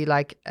maybe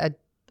like a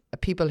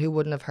people who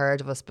wouldn't have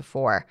heard of us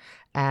before,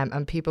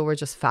 and people were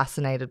just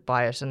fascinated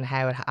by it and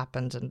how it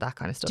happened and that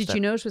kind of stuff. Did you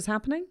know it was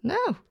happening?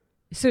 No.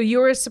 So you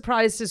were as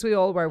surprised as we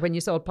all were when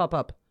you saw it pop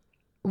up?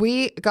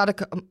 We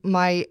got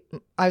I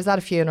was at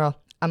a funeral,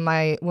 and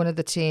one of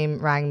the team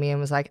rang me and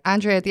was like,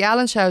 Andrea, the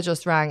Ellen Show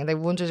just rang and they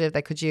wondered if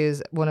they could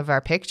use one of our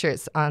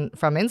pictures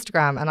from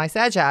Instagram. And I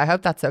said, yeah, I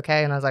hope that's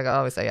okay. And I was like,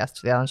 oh, we say yes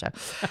to the Ellen Show.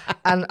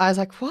 And I was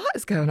like, what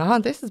is going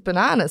on? This is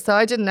bananas. So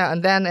I didn't know.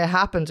 And then it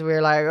happened. We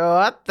were like, oh,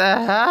 what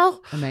the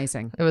hell?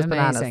 Amazing. It was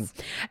amazing.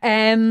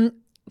 bananas.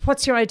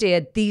 What's your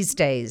idea these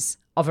days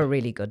of a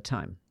really good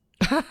time?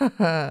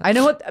 I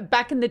know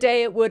back in the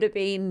day it would have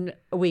been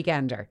a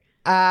weekender.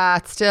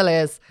 It still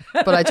is,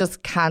 but I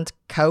just can't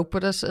cope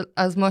with it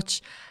as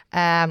much.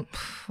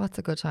 What's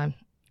a good time?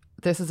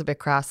 This is a bit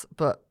crass,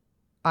 but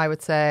I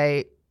would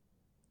say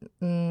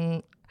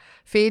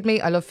feed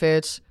me. I love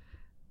food.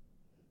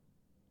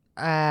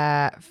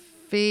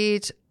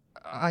 Feed.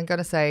 I'm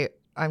going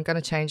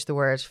to change the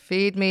word.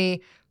 Feed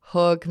me,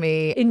 hug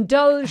me.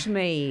 Indulge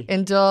me.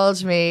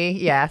 Indulge me.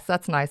 Yes,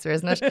 that's nicer,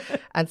 isn't it?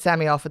 And send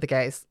me off with the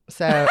gays.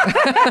 So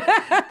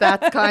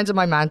that's kind of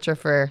my mantra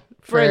for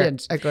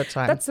Brilliant. A good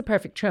time. That's the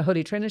perfect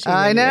Holy Trinity.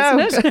 I really, know.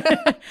 Isn't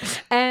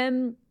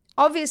it?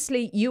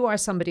 Obviously, you are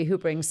somebody who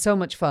brings so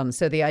much fun.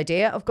 So the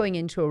idea of going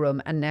into a room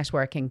and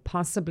networking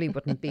possibly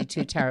wouldn't be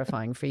too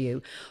terrifying for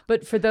you.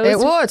 But for those... It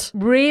would.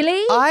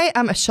 Really? I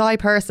am a shy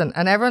person,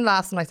 and everyone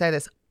laughs when I say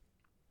this.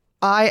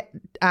 I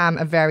am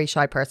a very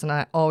shy person.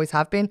 I always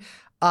have been.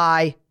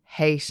 I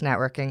hate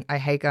networking. I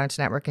hate going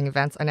to networking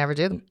events. I never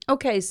do them.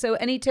 Okay, so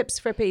any tips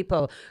for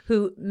people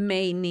who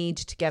may need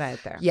to get out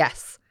there?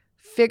 Yes.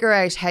 Figure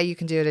out how you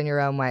can do it in your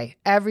own way.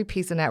 Every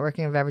piece of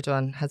networking I've ever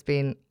done has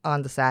been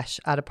on the set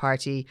at a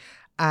party,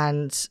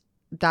 and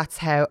that's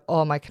how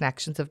all my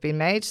connections have been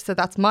made. So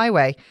that's my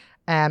way.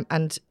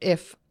 And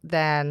if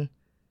then,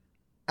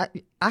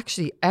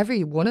 actually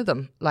every one of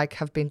them like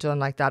have been done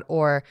like that.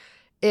 Or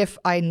if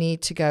I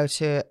need to go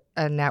to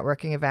a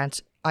networking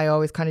event, I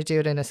always kind of do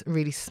it in a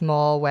really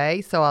small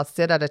way. So I'll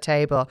sit at a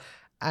table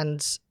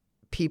and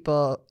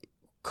people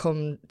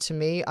come to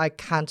me. I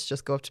can't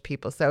just go up to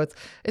people. So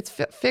it's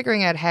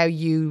figuring out how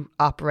you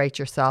operate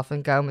yourself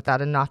and going with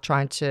that, and not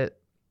trying to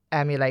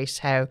emulate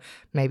how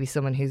maybe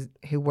someone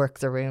who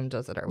works a room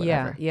does it or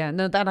whatever. Yeah.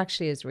 No, that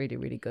actually is really,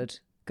 really good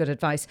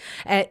advice.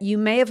 You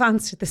may have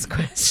answered this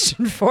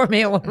question for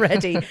me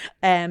already,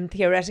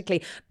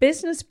 theoretically.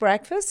 Business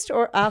breakfast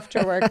or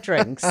after work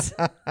drinks?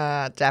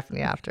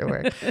 Definitely after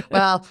work.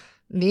 Well,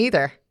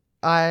 neither.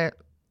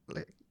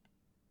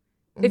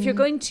 If you're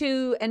going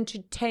to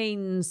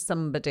entertain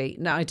somebody,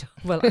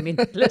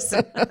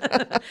 listen.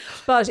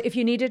 But if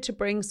you needed to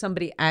bring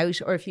somebody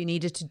out, or if you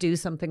needed to do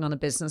something on a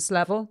business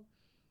level,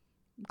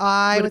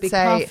 would it be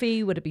say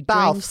coffee? Would it be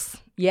Balfs.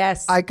 drinks?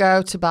 Yes. I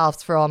go to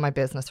Balf's for all my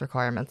business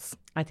requirements.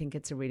 I think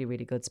it's a really,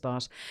 really good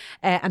spot.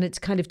 And it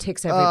kind of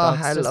ticks every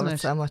box, I doesn't love it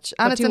so much.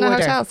 And What it's do in you a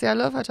order? hotel. See, I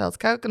love hotels.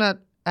 Coconut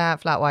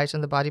flat white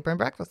and the body burn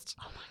breakfast.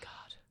 Oh my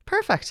God.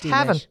 Perfect. Delish.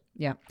 Heaven.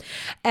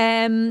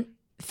 Yeah.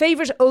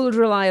 Favorite old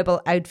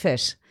reliable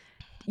outfit?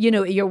 You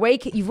know,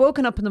 you've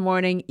woken up in the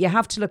morning, you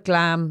have to look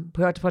glam.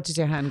 What does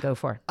your hand go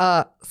for?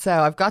 So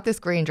I've got this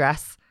green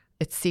dress.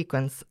 It's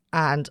sequins,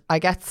 and I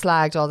get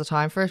slagged all the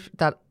time for it.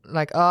 That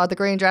like, oh, the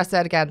green dress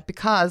out again,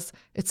 because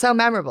it's so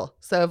memorable.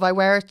 So if I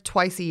wear it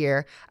twice a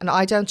year, and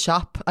I don't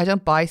shop, I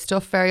don't buy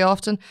stuff very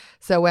often.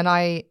 So when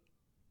I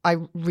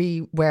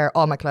re-wear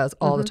all my clothes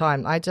all the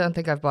time. I don't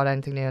think I've bought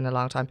anything new in a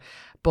long time,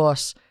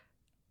 but.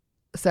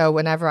 So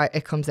whenever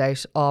it comes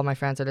out, all my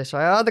friends are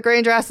literally, oh, the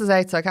green dress is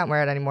out, so I can't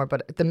wear it anymore.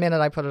 But the minute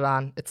I put it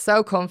on, it's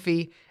so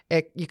comfy.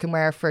 You can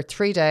wear it for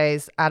 3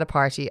 days at a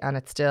party and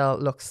it still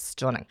looks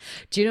stunning.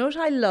 Do you know what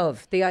I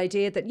love? The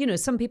idea that, you know,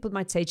 some people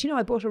might say, do you know,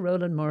 I bought a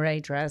Roland Murray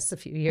dress a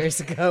few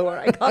years ago, or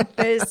I got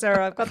this, or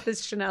I've got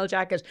this Chanel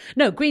jacket.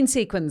 No, green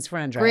sequins for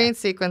Andrea. Green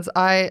sequins.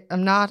 I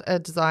am not a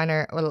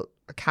designer. Well,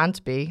 I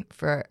can't be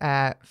for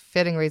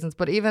fitting reasons,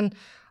 but even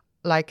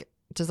like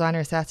designer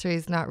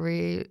accessories, not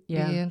really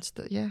into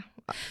the,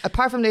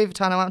 Apart from Louis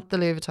Vuitton, I want the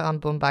Louis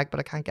Vuitton bum bag, but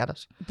I can't get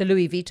it. The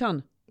Louis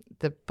Vuitton?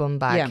 The bum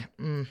bag.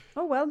 Yeah.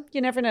 Oh, well,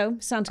 you never know.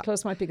 Santa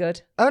Claus might be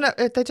good. Oh, no,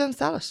 they don't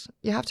sell it.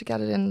 You have to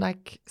get it in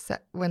like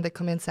when they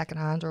come in second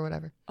hand or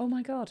whatever. Oh,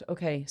 my God.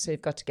 Okay, so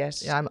you've got to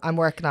get I'm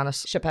working on it.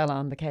 Chappelle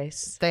on the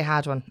case. They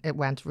had one. It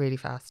went really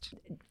fast.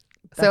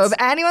 So if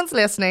anyone's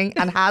listening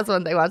and has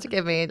one they want to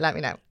give me, let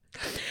me know.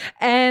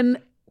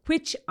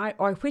 Which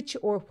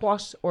or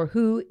what or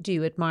who do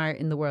you admire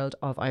in the world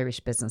of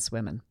Irish business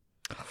women?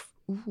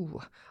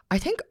 Ooh, I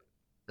think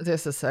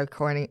this is so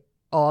corny.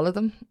 All of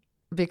them,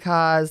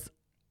 because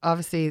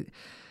obviously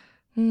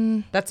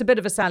that's a bit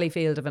of a Sally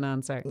Field of an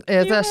answer.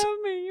 Is it?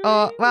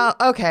 Oh well,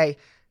 okay.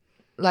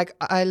 Like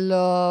I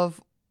love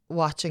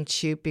watching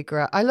Chupi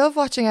grow. I love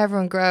watching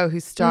everyone grow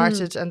who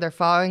started and they're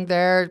following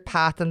their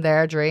path and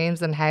their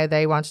dreams and how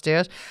they want to do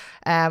it.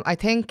 I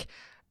think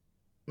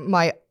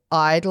my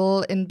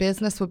idol in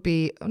business would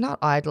be not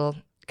idol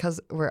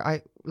because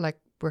we're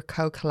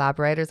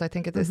co-collaborators. I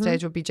think at this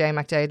stage would be Jane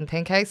McDade and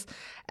Thinkhouse,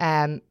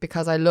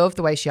 because I love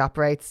the way she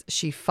operates.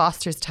 She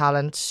fosters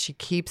talent. She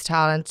keeps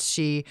talent.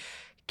 She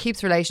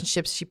keeps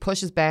relationships. She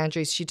pushes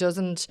boundaries. She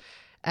doesn't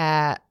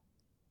doesn't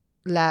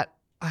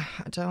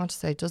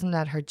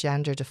let her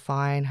gender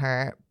define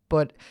her,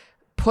 but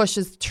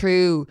pushes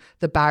through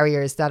the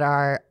barriers that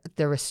are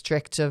the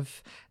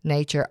restrictive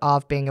nature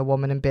of being a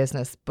woman in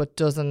business, but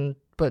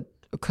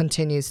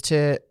continues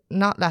to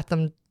not let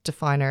them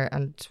define her.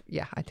 And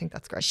yeah, I think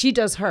that's great. She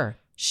does her,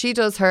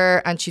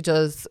 and she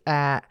does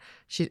as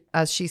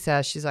she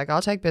says, she's like,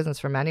 I'll take business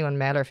from anyone,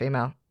 male or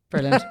female.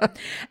 Brilliant.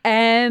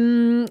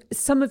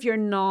 Some of your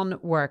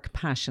non-work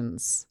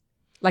passions,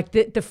 like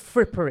the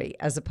frippery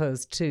as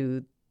opposed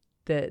to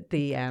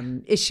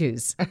the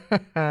issues.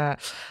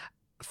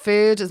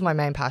 Food is my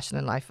main passion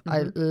in life.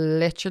 I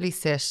literally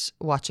sit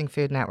watching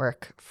Food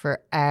Network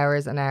for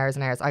hours and hours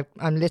and hours.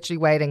 I'm literally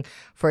waiting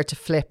for it to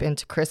flip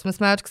into Christmas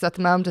mode, because at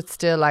the moment it's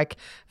still like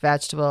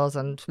vegetables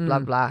and blah,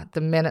 blah.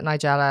 The minute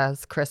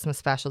Nigella's Christmas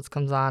specials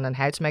comes on and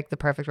how to make the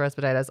perfect roast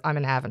potatoes, I'm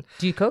in heaven.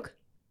 Do you cook?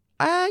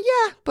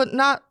 Yeah, but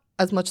not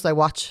as much as I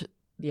watch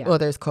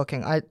others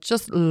cooking. I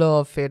just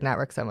love Food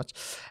Network so much.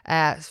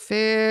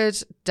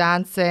 Food,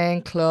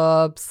 dancing,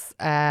 clubs.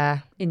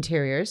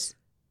 Interiors.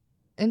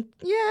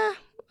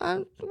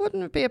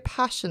 Wouldn't it be a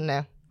passion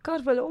now?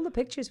 God, well, all the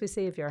pictures we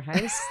see of your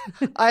house.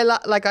 I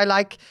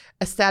like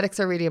aesthetics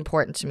are really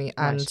important to me,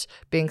 and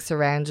being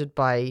surrounded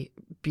by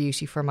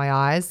beauty for my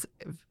eyes,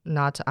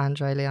 nod to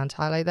Andre Leon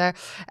Talley there,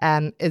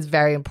 is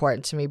very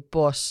important to me.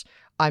 But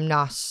I'm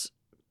not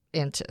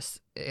into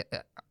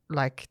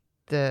I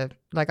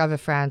have a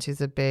friend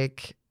who's a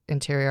big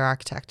interior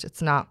architect.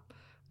 It's not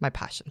my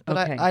passion, but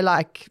I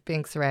like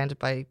being surrounded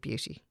by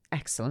beauty.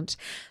 Excellent.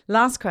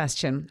 Last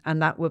question,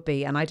 and that would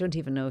be, and I don't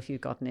even know if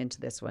you've gotten into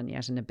this one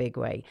yet in a big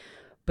way,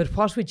 but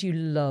what would you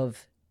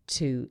love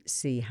to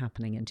see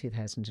happening in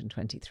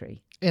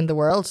 2023 in the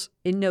world?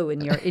 In your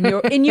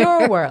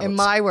world. In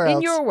my world.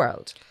 In your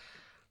world.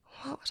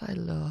 What would I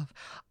love?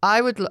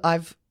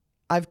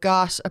 I've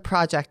got a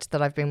project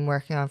that I've been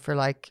working on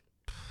for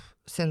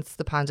since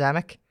the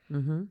pandemic.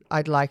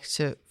 I'd like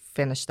to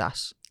finish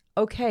that.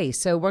 Okay,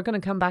 so we're going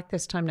to come back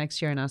this time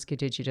next year and ask you,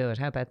 did you do it?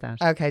 How about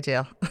that? Okay,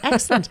 deal.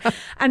 Excellent.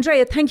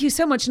 Andrea, thank you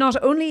so much. Not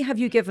only have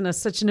you given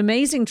us such an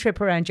amazing trip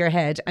around your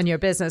head and your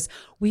business,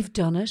 we've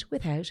done it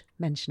without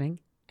mentioning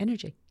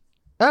energy.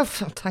 Oh,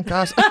 thank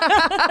God.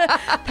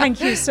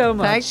 Thank you so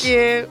much. Thank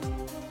you.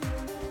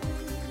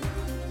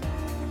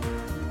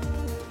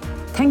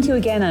 Thank you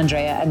again,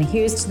 Andrea, and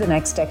here's to the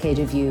next decade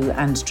of you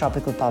and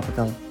Tropical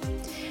Popical.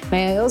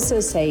 May I also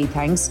say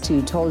thanks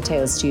to Tall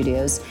Tale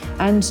Studios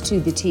and to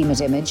the team at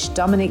Image,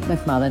 Dominique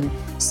McMullen,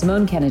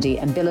 Simone Kennedy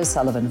and Bill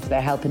O'Sullivan for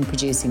their help in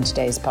producing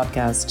today's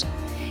podcast.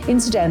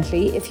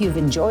 Incidentally, if you've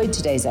enjoyed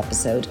today's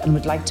episode and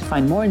would like to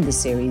find more in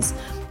this series,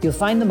 You'll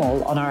find them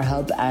all on our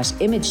hub at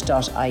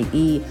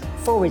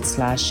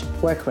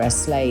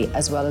image.ie/workrestslay,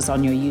 as well as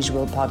on your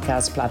usual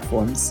podcast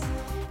platforms.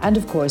 And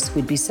of course,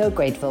 we'd be so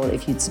grateful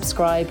if you'd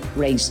subscribe,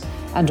 rate,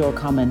 and or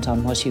comment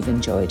on what you've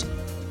enjoyed.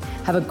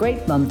 Have a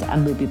great month,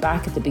 and we'll be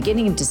back at the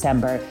beginning of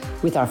December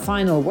with our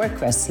final Work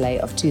Rest Slay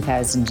of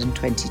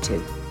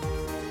 2022.